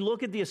as we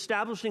look at the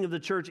establishing of the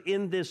church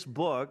in this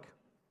book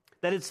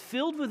that it's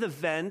filled with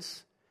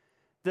events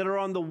that are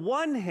on the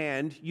one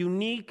hand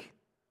unique,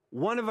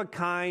 one of a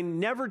kind,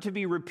 never to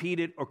be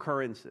repeated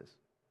occurrences.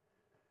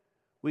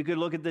 We could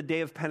look at the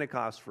day of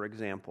Pentecost, for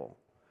example.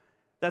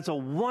 That's a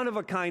one of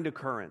a kind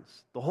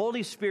occurrence. The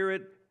Holy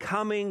Spirit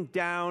coming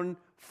down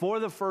for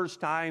the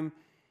first time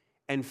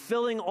and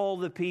filling all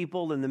the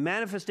people and the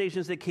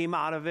manifestations that came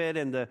out of it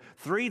and the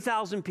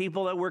 3,000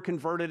 people that were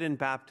converted and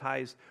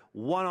baptized,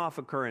 one-off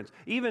occurrence.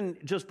 Even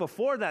just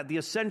before that, the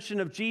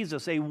ascension of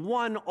Jesus, a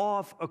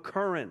one-off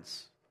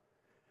occurrence.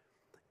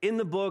 in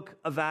the book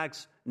of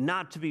Acts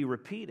not to be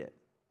repeated.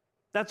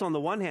 That's on the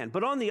one hand.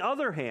 But on the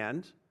other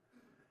hand,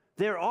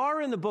 there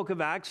are in the book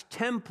of Acts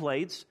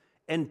templates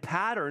and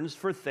patterns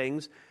for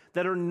things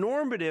that are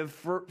normative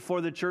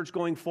for the church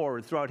going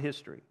forward throughout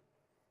history.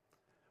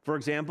 For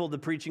example, the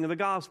preaching of the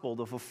gospel,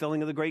 the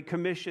fulfilling of the Great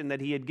Commission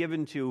that he had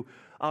given to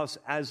us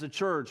as a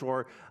church,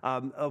 or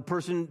a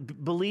person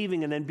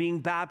believing and then being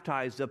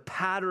baptized, a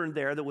pattern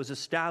there that was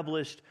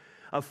established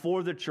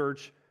for the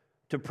church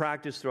to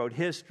practice throughout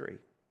history.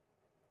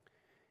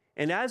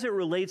 And as it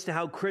relates to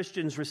how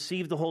Christians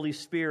receive the Holy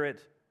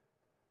Spirit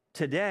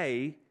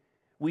today,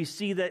 we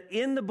see that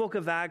in the book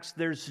of Acts,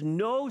 there's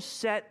no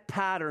set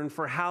pattern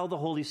for how the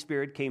Holy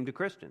Spirit came to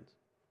Christians.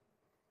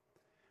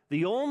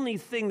 The only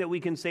thing that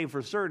we can say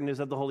for certain is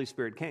that the Holy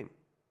Spirit came.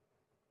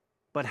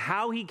 But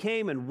how he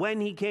came and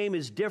when he came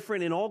is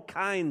different in all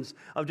kinds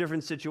of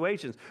different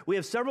situations. We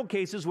have several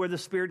cases where the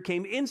Spirit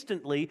came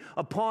instantly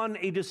upon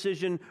a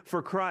decision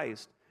for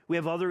Christ. We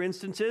have other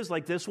instances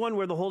like this one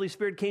where the Holy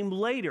Spirit came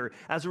later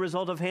as a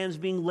result of hands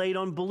being laid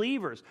on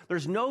believers.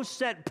 There's no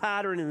set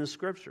pattern in the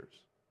Scriptures.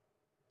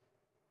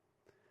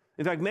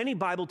 In fact, many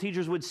Bible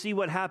teachers would see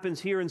what happens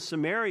here in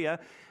Samaria.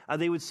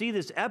 They would see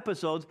this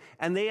episode,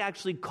 and they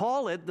actually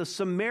call it the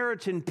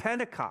Samaritan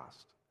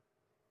Pentecost.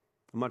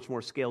 A much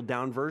more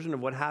scaled-down version of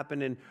what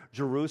happened in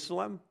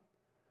Jerusalem.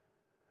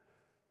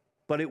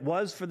 But it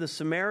was for the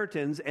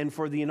Samaritans and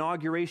for the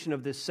inauguration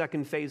of this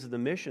second phase of the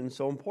mission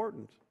so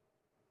important.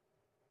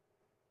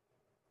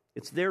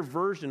 It's their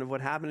version of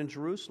what happened in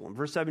Jerusalem.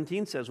 Verse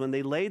 17 says, when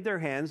they laid their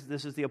hands,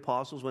 this is the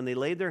apostles, when they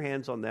laid their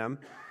hands on them,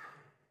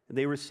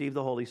 they received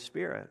the Holy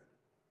Spirit.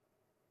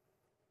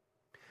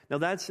 Now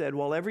that said,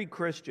 while every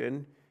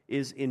Christian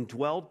is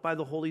indwelt by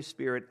the Holy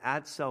Spirit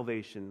at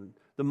salvation,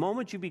 the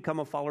moment you become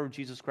a follower of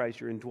Jesus Christ,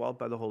 you're indwelt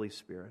by the Holy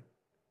Spirit.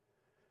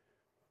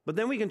 But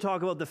then we can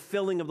talk about the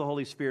filling of the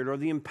Holy Spirit or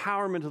the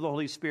empowerment of the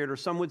Holy Spirit, or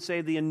some would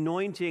say the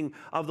anointing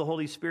of the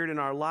Holy Spirit in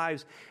our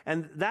lives.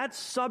 And that's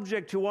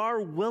subject to our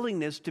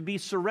willingness to be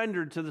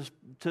surrendered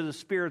to the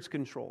Spirit's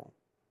control.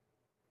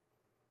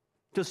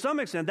 To some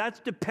extent, that's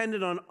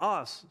dependent on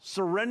us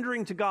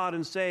surrendering to God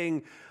and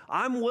saying,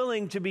 I'm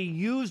willing to be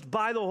used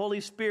by the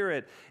Holy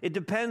Spirit. It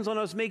depends on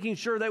us making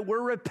sure that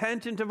we're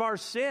repentant of our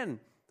sin,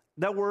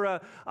 that we're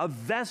a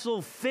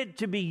vessel fit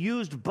to be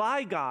used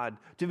by God,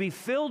 to be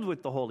filled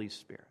with the Holy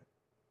Spirit.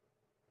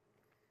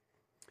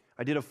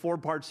 I did a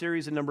 4-part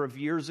series a number of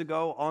years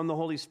ago on the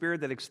Holy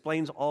Spirit that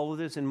explains all of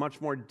this in much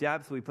more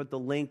depth. We put the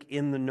link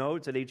in the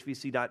notes at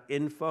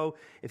hvc.info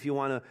if you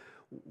want to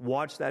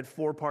watch that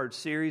 4-part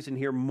series and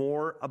hear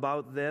more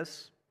about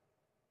this.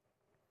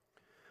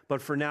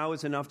 But for now,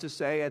 it's enough to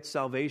say at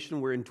salvation,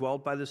 we're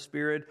indwelt by the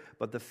Spirit,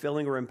 but the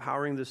filling or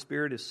empowering of the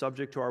Spirit is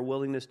subject to our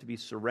willingness to be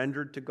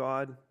surrendered to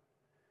God.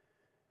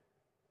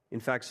 In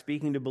fact,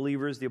 speaking to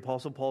believers, the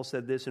Apostle Paul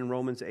said this in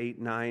Romans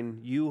 8:9,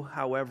 you,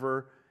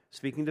 however,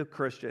 speaking to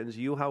Christians,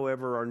 you,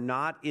 however, are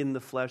not in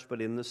the flesh,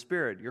 but in the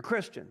Spirit. You're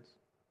Christians.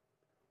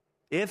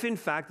 If, in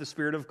fact, the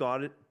Spirit of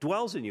God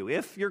dwells in you,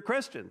 if you're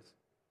Christians.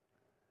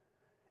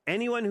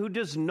 Anyone who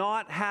does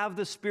not have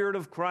the Spirit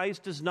of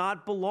Christ does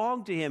not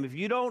belong to him. If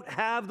you don't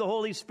have the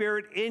Holy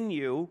Spirit in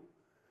you,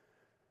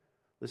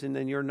 listen,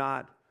 then you're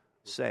not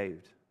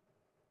saved.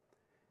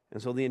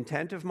 And so the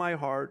intent of my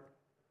heart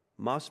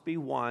must be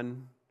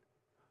one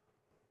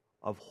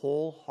of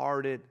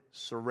wholehearted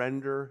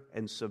surrender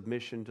and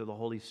submission to the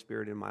Holy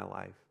Spirit in my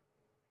life.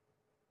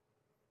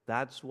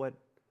 That's what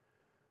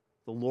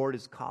the Lord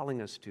is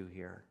calling us to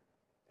here.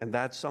 And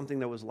that's something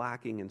that was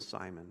lacking in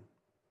Simon.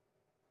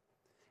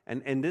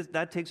 And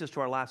that takes us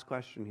to our last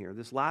question here.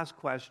 This last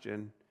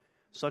question,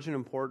 such an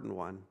important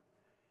one.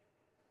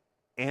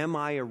 Am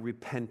I a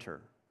repenter?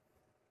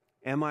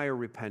 Am I a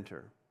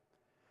repenter?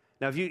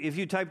 Now, if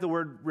you type the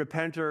word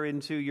repenter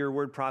into your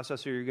word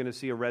processor, you're going to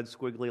see a red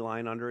squiggly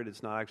line under it.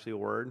 It's not actually a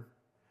word,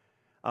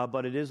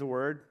 but it is a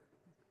word.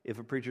 If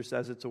a preacher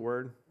says it's a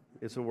word,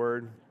 it's a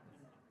word.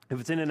 If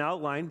it's in an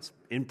outline, it's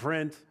in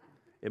print,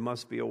 it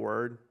must be a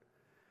word.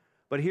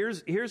 But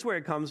here's where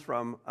it comes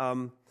from.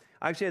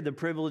 I actually had the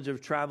privilege of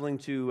traveling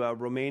to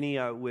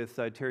Romania with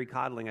Terry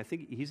Codling. I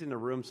think he's in the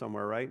room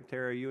somewhere, right?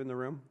 Terry, are you in the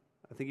room?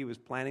 I think he was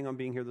planning on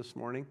being here this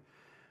morning.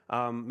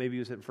 Maybe he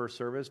was at first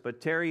service. But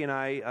Terry and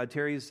I,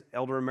 Terry's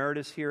elder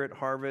emeritus here at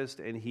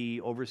Harvest, and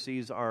he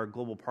oversees our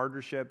global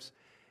partnerships.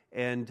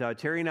 And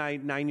Terry and I,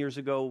 9 years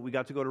ago, we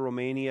got to go to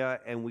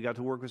Romania, and we got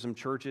to work with some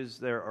churches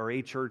there, or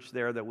a church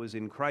there that was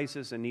in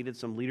crisis and needed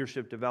some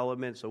leadership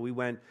development. So we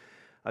went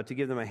to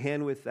give them a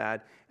hand with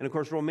that. And of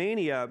course,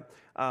 Romania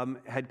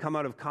had come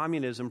out of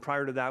communism.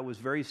 Prior to that, was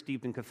very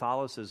steeped in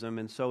Catholicism,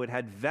 and so it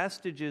had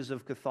vestiges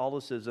of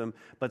Catholicism,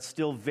 but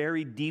still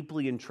very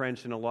deeply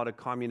entrenched in a lot of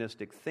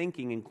communistic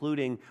thinking,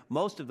 including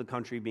most of the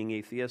country being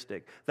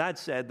atheistic. That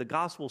said, the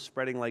gospel's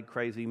spreading like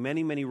crazy.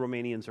 Many, many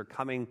Romanians are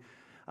coming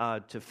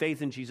to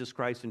faith in Jesus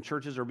Christ, and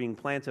churches are being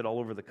planted all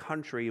over the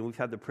country, and we've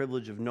had the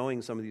privilege of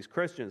knowing some of these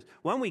Christians.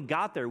 When we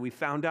got there, we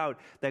found out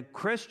that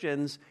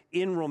Christians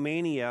in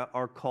Romania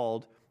are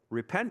called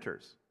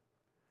repenters.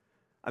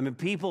 I mean,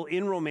 people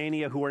in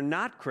Romania who are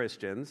not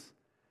Christians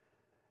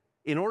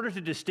in order to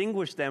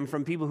distinguish them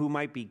from people who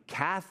might be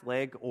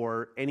Catholic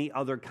or any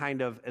other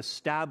kind of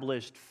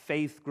established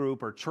faith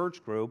group or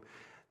church group,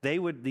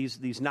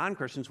 these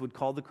non-Christians would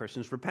call the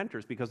Christians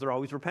repenters because they're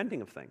always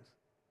repenting of things.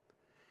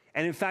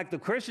 And in fact, the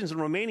Christians in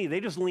Romania, they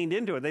just leaned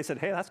into it. They said,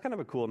 hey, that's kind of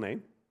a cool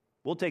name.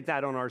 We'll take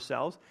that on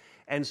ourselves.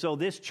 And so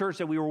this church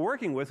that we were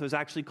working with was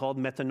actually called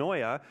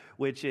metanoia,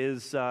 which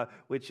is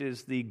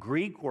the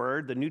Greek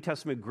word, the New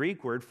Testament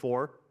Greek word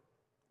for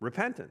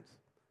repentance.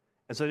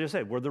 And so they just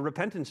said, we're the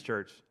repentance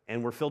church,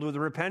 and we're filled with the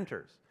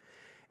repenters.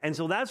 And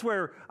so that's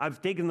where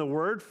I've taken the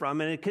word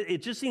from, and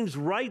it just seems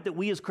right that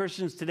we as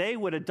Christians today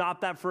would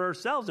adopt that for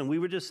ourselves, and we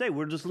would just say,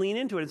 we'll just lean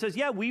into it. It says,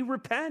 yeah, we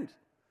repent.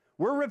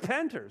 We're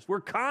repenters.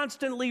 We're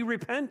constantly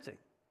repenting.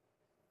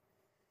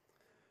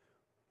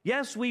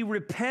 Yes, we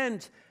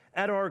repent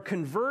at our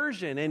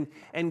conversion,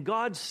 and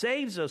God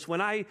saves us.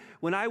 When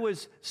I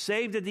was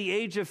saved at the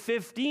age of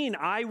 15,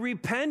 I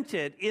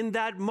repented in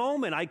that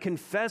moment. I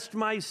confessed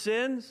my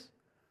sins,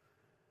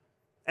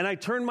 and I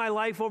turned my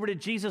life over to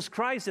Jesus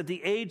Christ at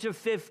the age of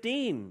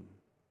 15.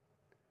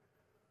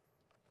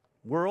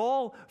 We're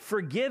all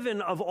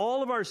forgiven of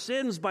all of our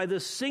sins by the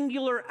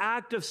singular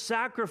act of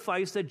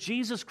sacrifice that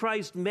Jesus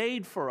Christ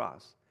made for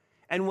us.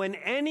 And when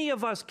any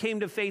of us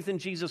came to faith in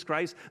Jesus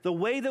Christ, the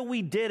way that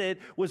we did it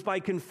was by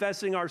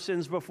confessing our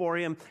sins before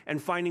Him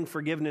and finding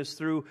forgiveness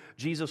through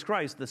Jesus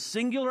Christ. The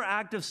singular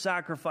act of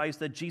sacrifice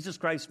that Jesus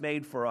Christ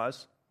made for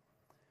us,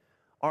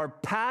 our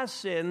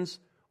past sins,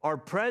 our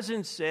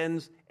present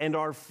sins, and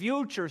our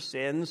future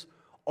sins,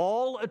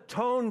 all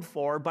atoned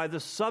for by the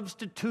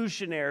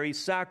substitutionary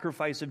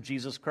sacrifice of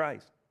Jesus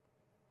Christ.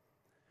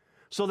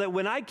 So that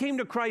when I came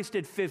to Christ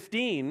at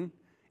 15,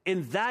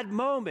 in that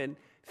moment,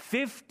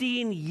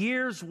 15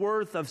 years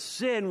worth of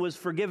sin was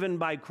forgiven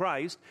by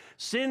Christ.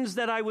 Sins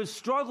that I was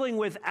struggling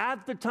with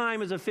at the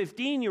time as a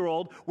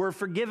 15-year-old were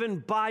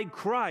forgiven by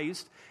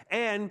Christ.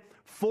 And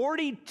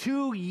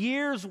 42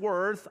 years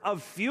worth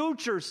of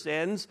future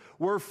sins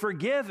were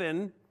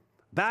forgiven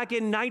back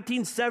in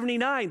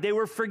 1979. They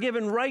were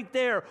forgiven right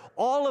there,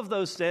 all of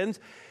those sins.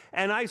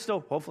 And I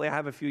still, hopefully I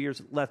have a few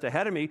years left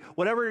ahead of me.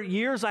 Whatever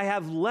years I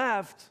have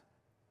left,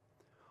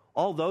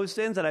 all those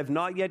sins that I've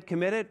not yet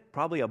committed,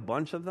 probably a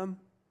bunch of them,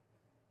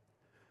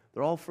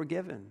 they're all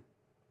forgiven.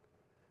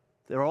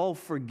 They're all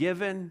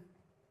forgiven.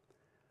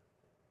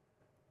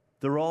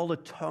 They're all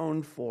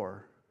atoned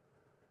for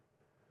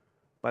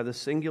by the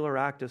singular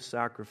act of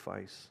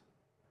sacrifice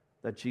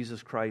that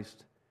Jesus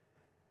Christ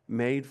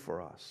made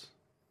for us.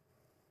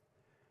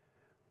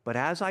 But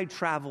as I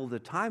travel the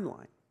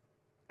timeline,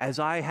 as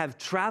I have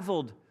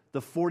traveled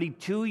the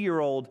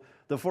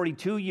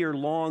 42-year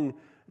long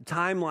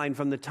timeline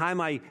from the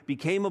time I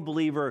became a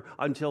believer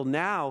until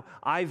now,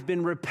 I've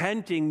been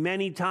repenting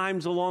many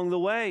times along the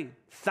way,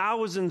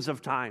 thousands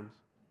of times.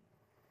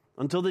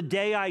 Until the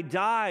day I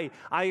die,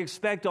 I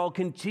expect I'll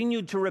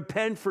continue to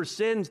repent for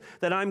sins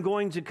that I'm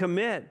going to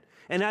commit.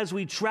 And as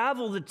we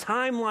travel the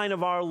timeline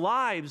of our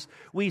lives,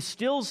 we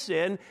still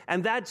sin,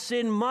 and that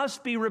sin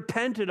must be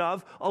repented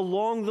of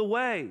along the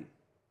way,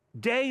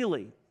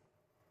 daily,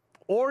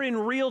 or in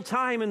real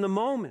time in the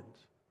moment.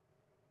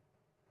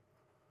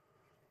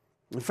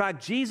 In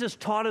fact, Jesus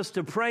taught us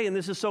to pray, and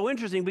this is so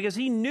interesting because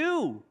He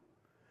knew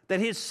that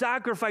His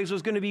sacrifice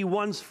was going to be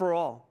once for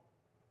all.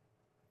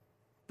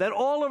 That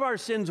all of our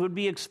sins would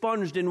be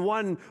expunged in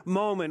one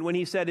moment when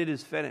He said, "It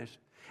is finished."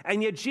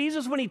 And yet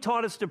Jesus, when He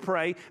taught us to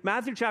pray,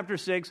 Matthew chapter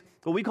 6,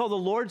 what we call the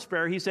Lord's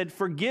Prayer, He said,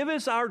 "Forgive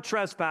us our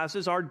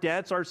trespasses, our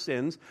debts, our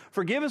sins.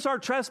 Forgive us our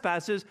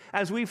trespasses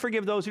as we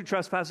forgive those who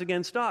trespass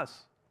against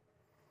us."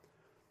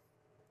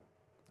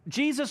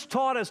 Jesus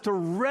taught us to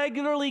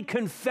regularly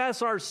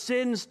confess our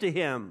sins to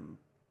Him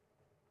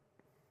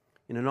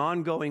in an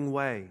ongoing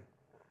way.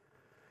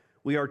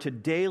 We are to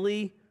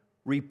daily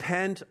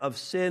repent of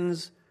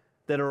sins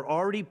that are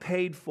already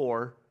paid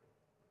for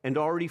and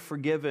already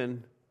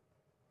forgiven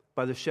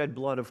by the shed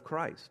blood of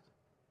Christ.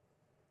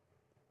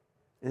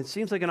 And it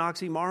seems like an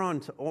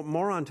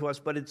oxymoron to us,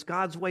 but it's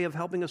God's way of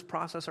helping us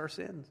process our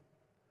sins.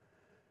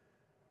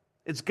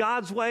 It's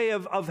God's way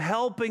of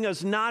helping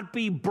us not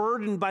be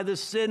burdened by the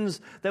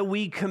sins that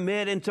we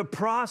commit and to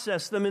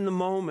process them in the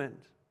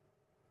moment.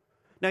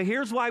 Now,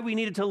 here's why we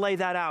needed to lay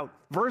that out.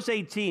 Verse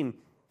 18,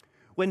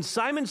 when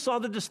Simon saw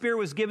that the Spirit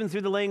was given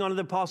through the laying on of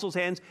the apostles'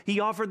 hands, he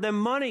offered them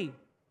money.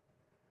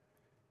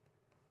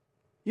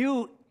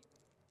 You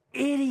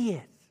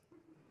idiot.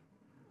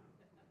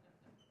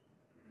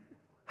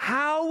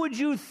 How would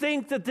you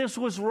think that this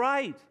was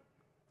right?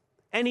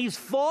 And he's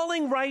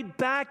falling right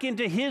back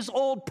into his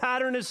old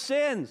pattern of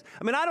sins.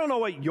 I mean, I don't know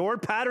what your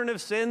pattern of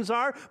sins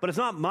are, but it's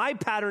not my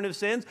pattern of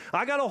sins.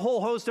 I got a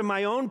whole host of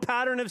my own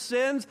pattern of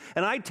sins,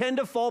 and I tend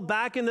to fall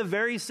back in the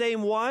very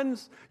same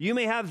ones. You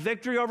may have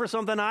victory over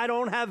something I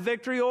don't have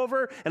victory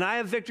over, and I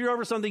have victory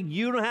over something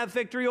you don't have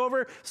victory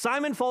over.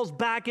 Simon falls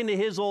back into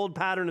his old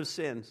pattern of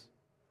sins.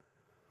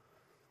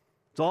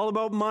 It's all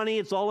about money.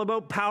 It's all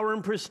about power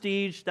and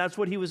prestige. That's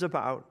what he was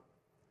about.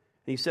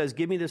 And he says,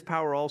 give me this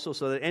power also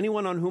so that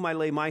anyone on whom I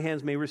lay my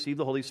hands may receive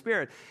the Holy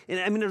Spirit. And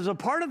I mean, there's a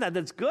part of that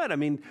that's good. I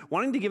mean,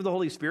 wanting to give the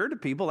Holy Spirit to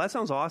people, that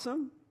sounds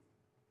awesome.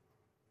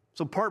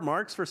 So part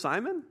marks for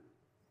Simon?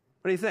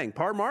 What do you think?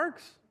 Part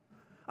marks?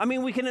 I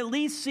mean, we can at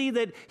least see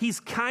that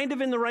he's kind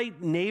of in the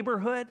right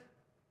neighborhood.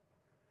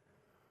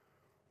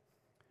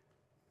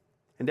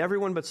 And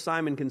everyone but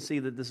Simon can see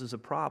that this is a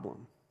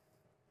problem.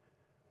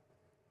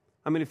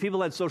 I mean, if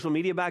people had social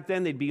media back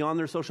then, they'd be on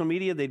their social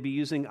media, they'd be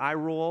using eye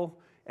roll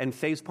and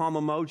facepalm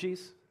emojis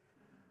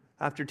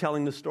after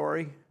telling the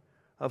story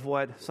of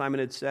what Simon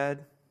had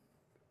said.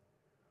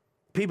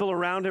 People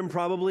around him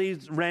probably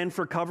ran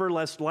for cover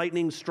lest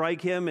lightning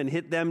strike him and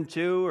hit them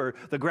too, or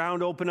the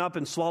ground open up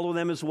and swallow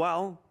them as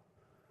well.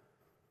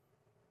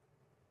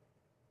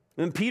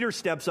 And Peter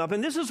steps up,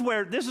 and this is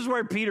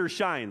where Peter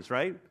shines,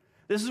 right?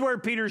 This is where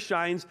Peter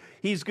shines.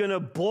 He's going to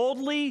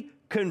boldly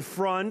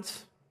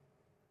confront.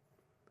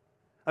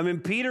 I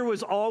mean, Peter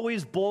was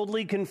always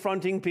boldly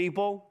confronting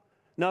people.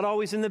 Not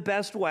always in the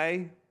best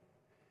way.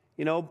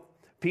 You know,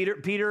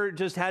 Peter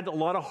just had a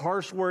lot of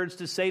harsh words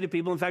to say to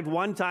people. In fact,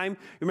 one time,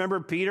 remember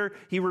Peter,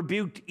 he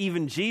rebuked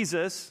even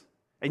Jesus.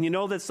 And you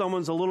know that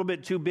someone's a little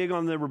bit too big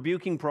on the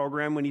rebuking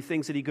program when he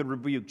thinks that he could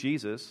rebuke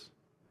Jesus.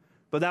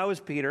 But that was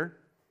Peter.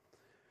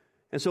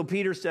 And so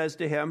Peter says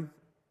to him,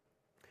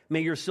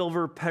 may your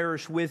silver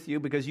perish with you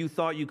because you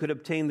thought you could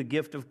obtain the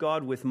gift of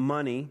God with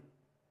money.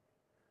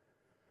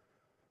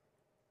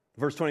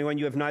 Verse 21,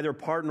 you have neither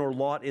part nor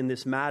lot in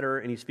this matter,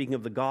 and he's speaking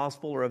of the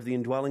gospel or of the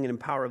indwelling and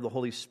power of the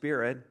Holy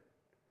Spirit.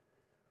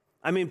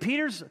 I mean,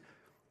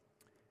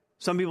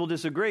 some people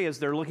disagree as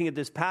they're looking at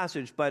this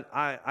passage, but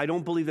I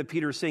don't believe that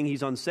Peter's saying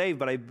he's unsaved,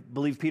 but I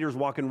believe Peter's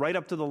walking right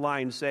up to the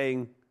line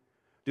saying,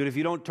 dude, if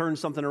you don't turn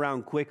something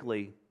around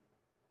quickly,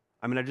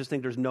 I mean, I just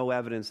think there's no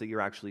evidence that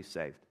you're actually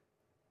saved.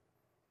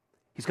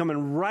 He's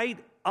coming right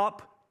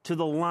up to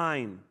the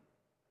line.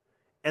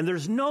 And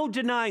there's no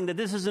denying that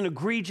this is an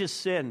egregious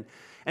sin.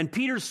 And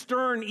Peter's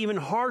stern, even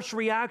harsh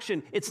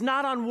reaction, it's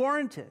not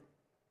unwarranted.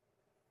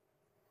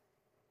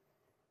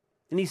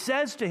 And he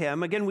says to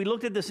him, again, we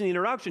looked at this in the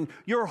introduction,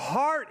 your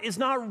heart is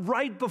not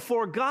right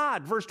before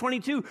God. Verse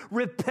 22,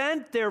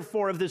 repent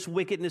therefore of this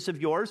wickedness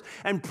of yours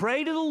and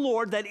pray to the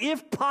Lord that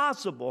if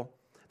possible,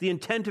 the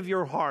intent of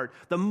your heart,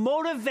 the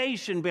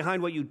motivation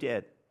behind what you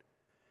did,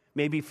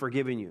 may be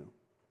forgiven you.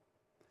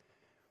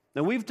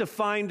 Now, we've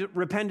defined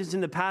repentance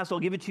in the past. I'll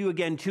give it to you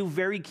again, two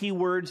very key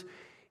words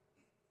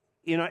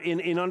in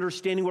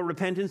understanding what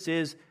repentance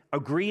is.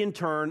 Agree and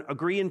turn,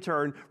 agree and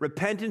turn.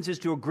 Repentance is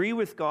to agree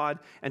with God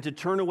and to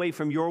turn away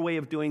from your way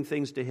of doing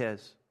things to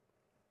His.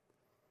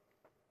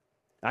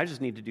 I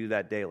just need to do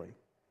that daily.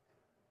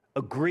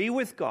 Agree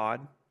with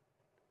God.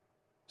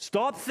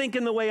 Stop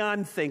thinking the way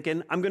I'm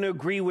thinking. I'm going to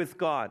agree with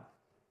God.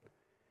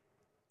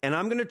 And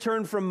I'm going to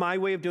turn from my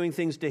way of doing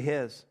things to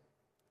His.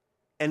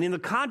 And in the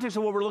context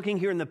of what we're looking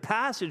here in the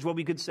passage, what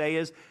we could say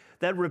is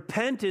that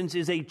repentance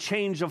is a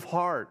change of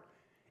heart.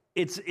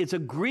 It's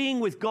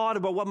agreeing with God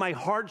about what my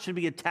heart should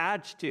be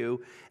attached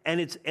to, and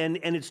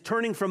it's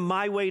turning from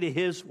my way to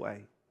His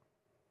way.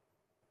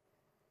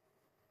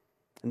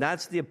 And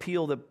that's the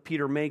appeal that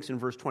Peter makes in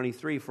verse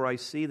 23. For I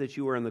see that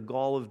you are in the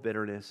gall of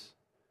bitterness.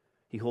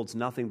 He holds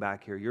nothing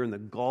back here. You're in the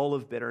gall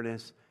of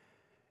bitterness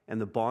and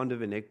the bond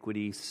of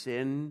iniquity.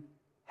 Sin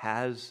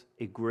has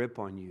a grip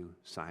on you,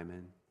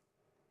 Simon.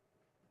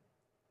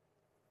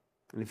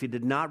 And if he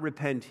did not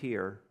repent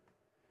here,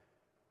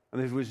 I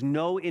mean, if there was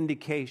no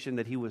indication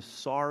that he was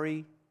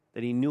sorry,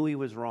 that he knew he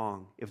was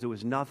wrong, if there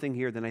was nothing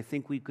here, then I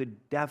think we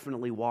could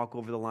definitely walk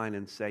over the line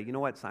and say, you know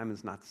what,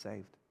 Simon's not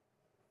saved.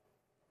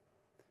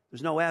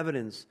 There's no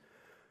evidence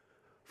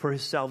for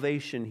his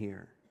salvation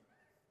here.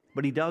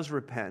 But he does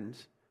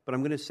repent. But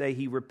I'm going to say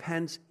he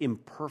repents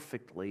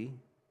imperfectly.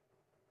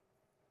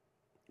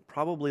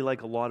 Probably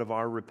like a lot of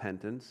our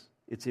repentance,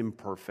 it's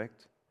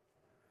imperfect.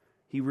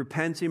 He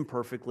repents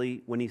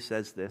imperfectly when he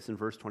says this in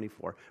verse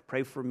 24.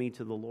 Pray for me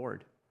to the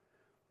Lord.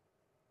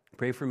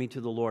 Pray for me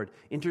to the Lord.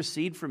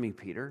 Intercede for me,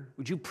 Peter.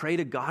 Would you pray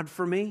to God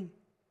for me?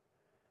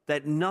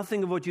 That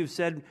nothing of what you've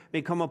said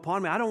may come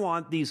upon me. I don't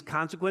want these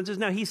consequences.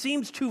 Now, he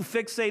seems too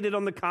fixated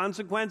on the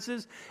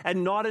consequences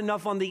and not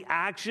enough on the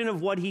action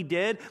of what he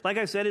did. Like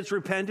I said, it's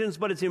repentance,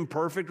 but it's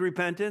imperfect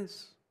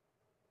repentance.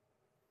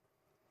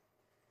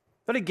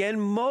 But again,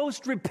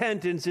 most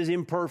repentance is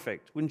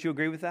imperfect. Wouldn't you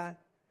agree with that?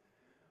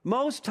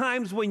 Most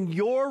times when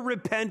you're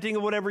repenting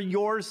of whatever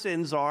your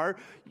sins are,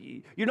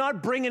 you're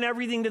not bringing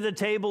everything to the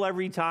table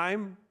every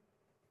time.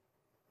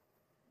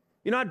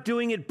 You're not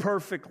doing it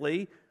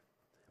perfectly.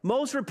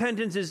 Most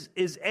repentance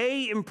is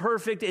A,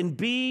 imperfect, and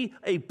B,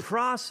 a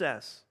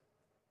process.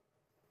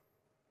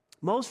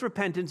 Most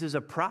repentance is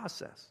a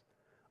process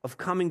of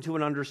coming to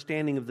an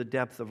understanding of the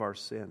depth of our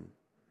sin.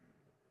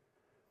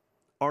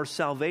 Our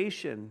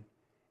salvation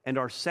and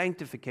our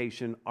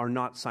sanctification are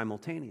not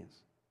simultaneous.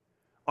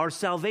 Our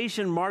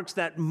salvation marks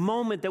that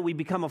moment that we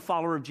become a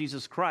follower of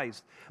Jesus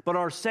Christ. But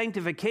our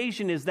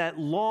sanctification is that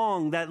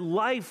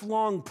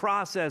lifelong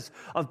process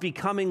of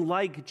becoming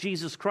like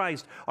Jesus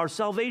Christ. Our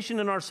salvation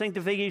and our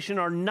sanctification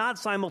are not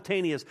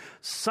simultaneous.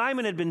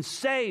 Simon had been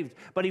saved,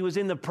 but he was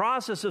in the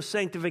process of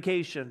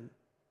sanctification.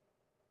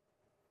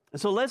 And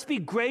so let's be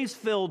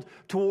grace-filled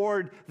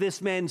toward this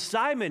man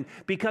Simon,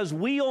 because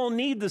we all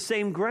need the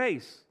same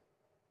grace.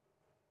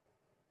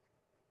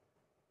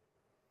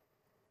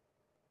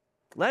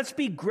 Let's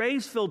be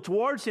grace-filled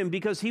towards him,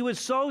 because he was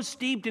so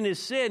steeped in his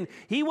sin.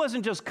 He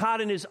wasn't just caught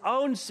in his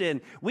own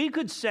sin. We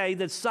could say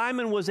that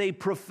Simon was a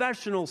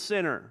professional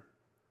sinner.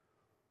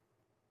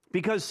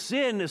 Because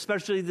sin,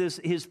 especially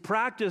his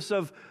practice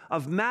of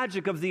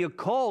magic, of the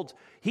occult,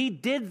 he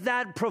did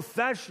that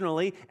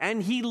professionally,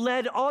 and he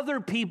led other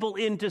people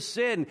into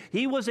sin.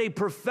 He was a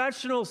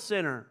professional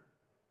sinner.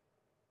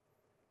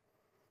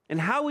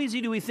 And how easy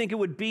do we think it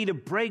would be to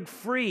break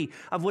free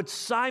of what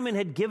Simon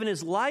had given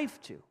his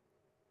life to?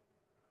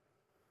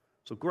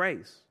 So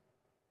grace.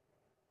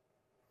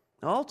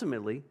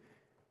 Ultimately,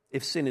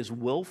 if sin is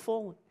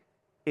willful,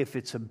 if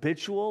it's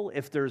habitual,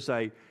 if there's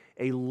a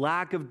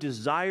lack of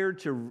desire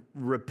to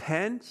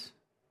repent,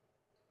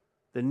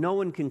 then no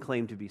one can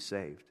claim to be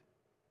saved.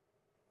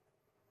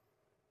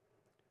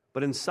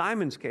 But in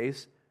Simon's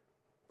case,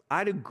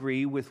 I'd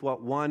agree with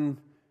what one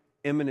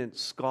eminent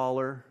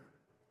scholar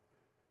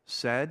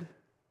said: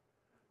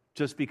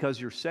 just because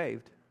you're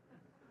saved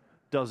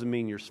doesn't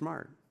mean you're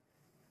smart.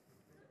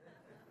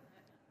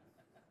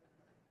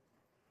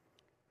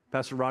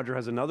 Pastor Roger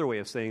has another way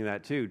of saying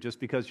that too. Just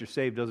because you're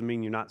saved doesn't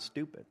mean you're not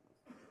stupid.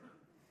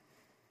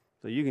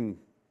 So you can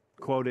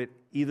quote it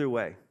either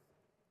way.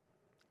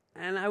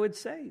 And I would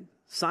say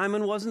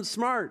Simon wasn't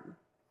smart.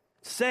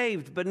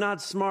 Saved, but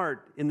not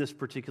smart in this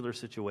particular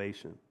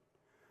situation.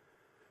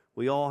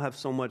 We all have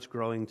so much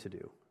growing to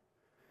do.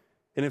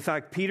 And in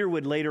fact, Peter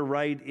would later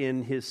write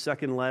in his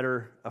second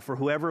letter, "For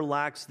whoever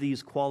lacks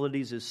these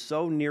qualities is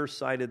so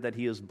nearsighted that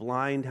he is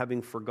blind,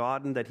 having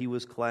forgotten that he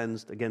was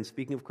cleansed," again,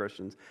 speaking of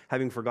Christians,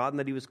 having forgotten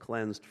that he was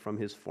cleansed from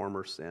his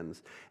former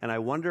sins. And I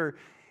wonder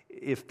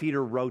if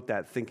Peter wrote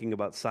that thinking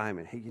about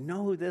Simon. Hey, you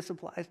know who this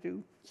applies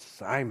to?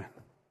 Simon.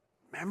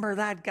 Remember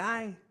that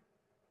guy?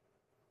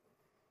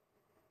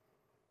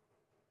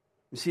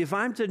 You see, if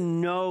I'm to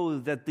know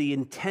that the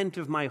intent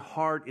of my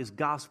heart is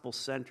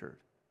gospel-centered,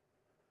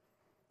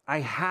 I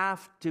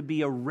have to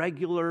be a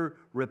regular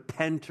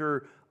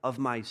repenter of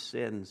my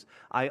sins.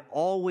 I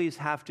always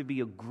have to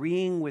be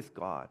agreeing with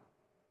God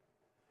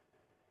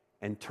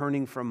and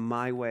turning from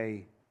my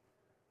way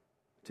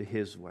to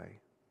his way.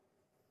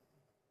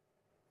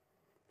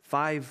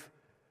 5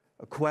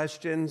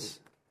 questions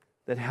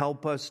that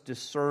help us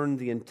discern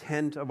the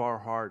intent of our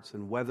hearts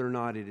and whether or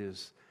not it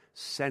is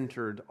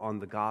centered on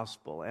the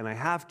gospel. And I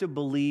have to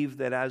believe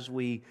that as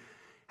we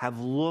have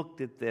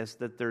looked at this,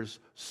 that there's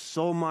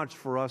so much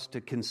for us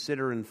to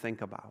consider and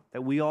think about,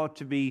 that we ought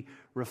to be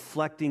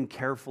reflecting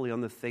carefully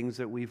on the things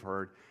that we've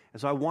heard.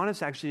 And so I want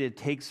us actually to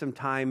take some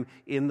time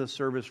in the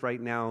service right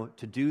now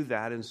to do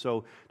that. And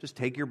so just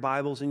take your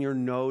Bibles and your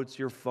notes,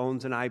 your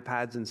phones and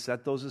iPads, and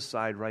set those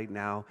aside right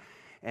now.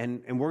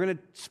 And we're going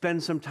to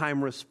spend some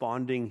time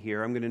responding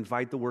here. I'm going to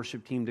invite the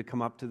worship team to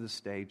come up to the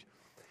stage.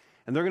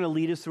 And they're going to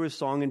lead us through a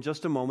song in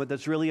just a moment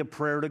that's really a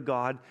prayer to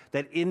God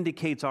that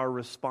indicates our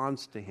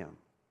response to him.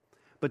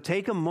 But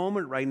take a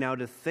moment right now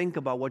to think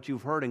about what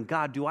you've heard. And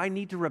God, do I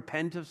need to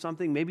repent of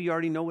something? Maybe you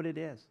already know what it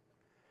is.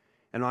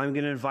 And I'm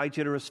going to invite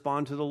you to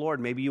respond to the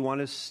Lord. Maybe you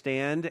want to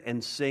stand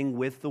and sing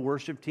with the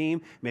worship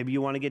team. Maybe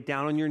you want to get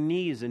down on your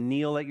knees and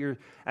kneel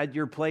at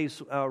your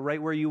place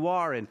right where you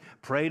are and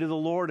pray to the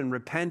Lord and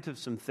repent of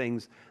some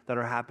things that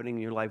are happening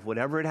in your life.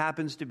 Whatever it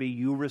happens to be,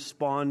 you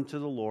respond to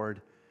the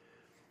Lord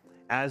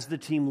as the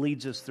team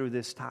leads us through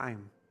this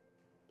time.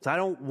 So I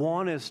don't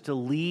want us to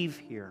leave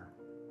here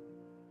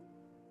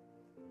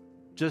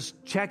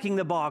just checking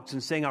the box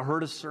and saying, I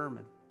heard a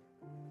sermon.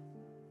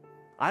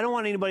 I don't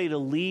want anybody to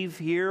leave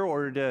here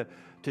or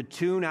to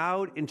tune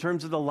out in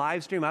terms of the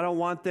live stream. I don't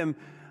want them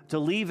to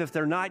leave if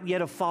they're not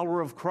yet a follower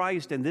of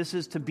Christ, and this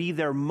is to be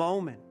their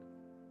moment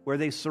where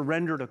they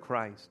surrender to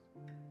Christ.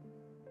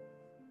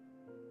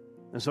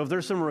 And so if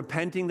there's some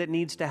repenting that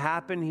needs to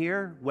happen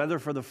here, whether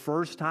for the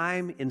first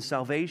time in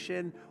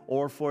salvation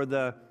or for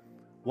the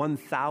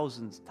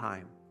 1,000th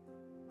time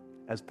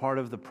as part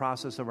of the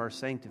process of our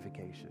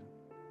sanctification,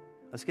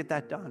 let's get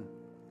that done.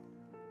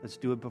 Let's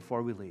do it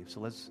before we leave. So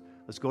let's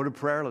go to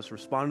prayer. Let's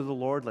respond to the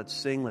Lord. Let's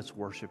sing. Let's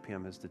worship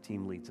him as the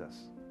team leads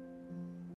us.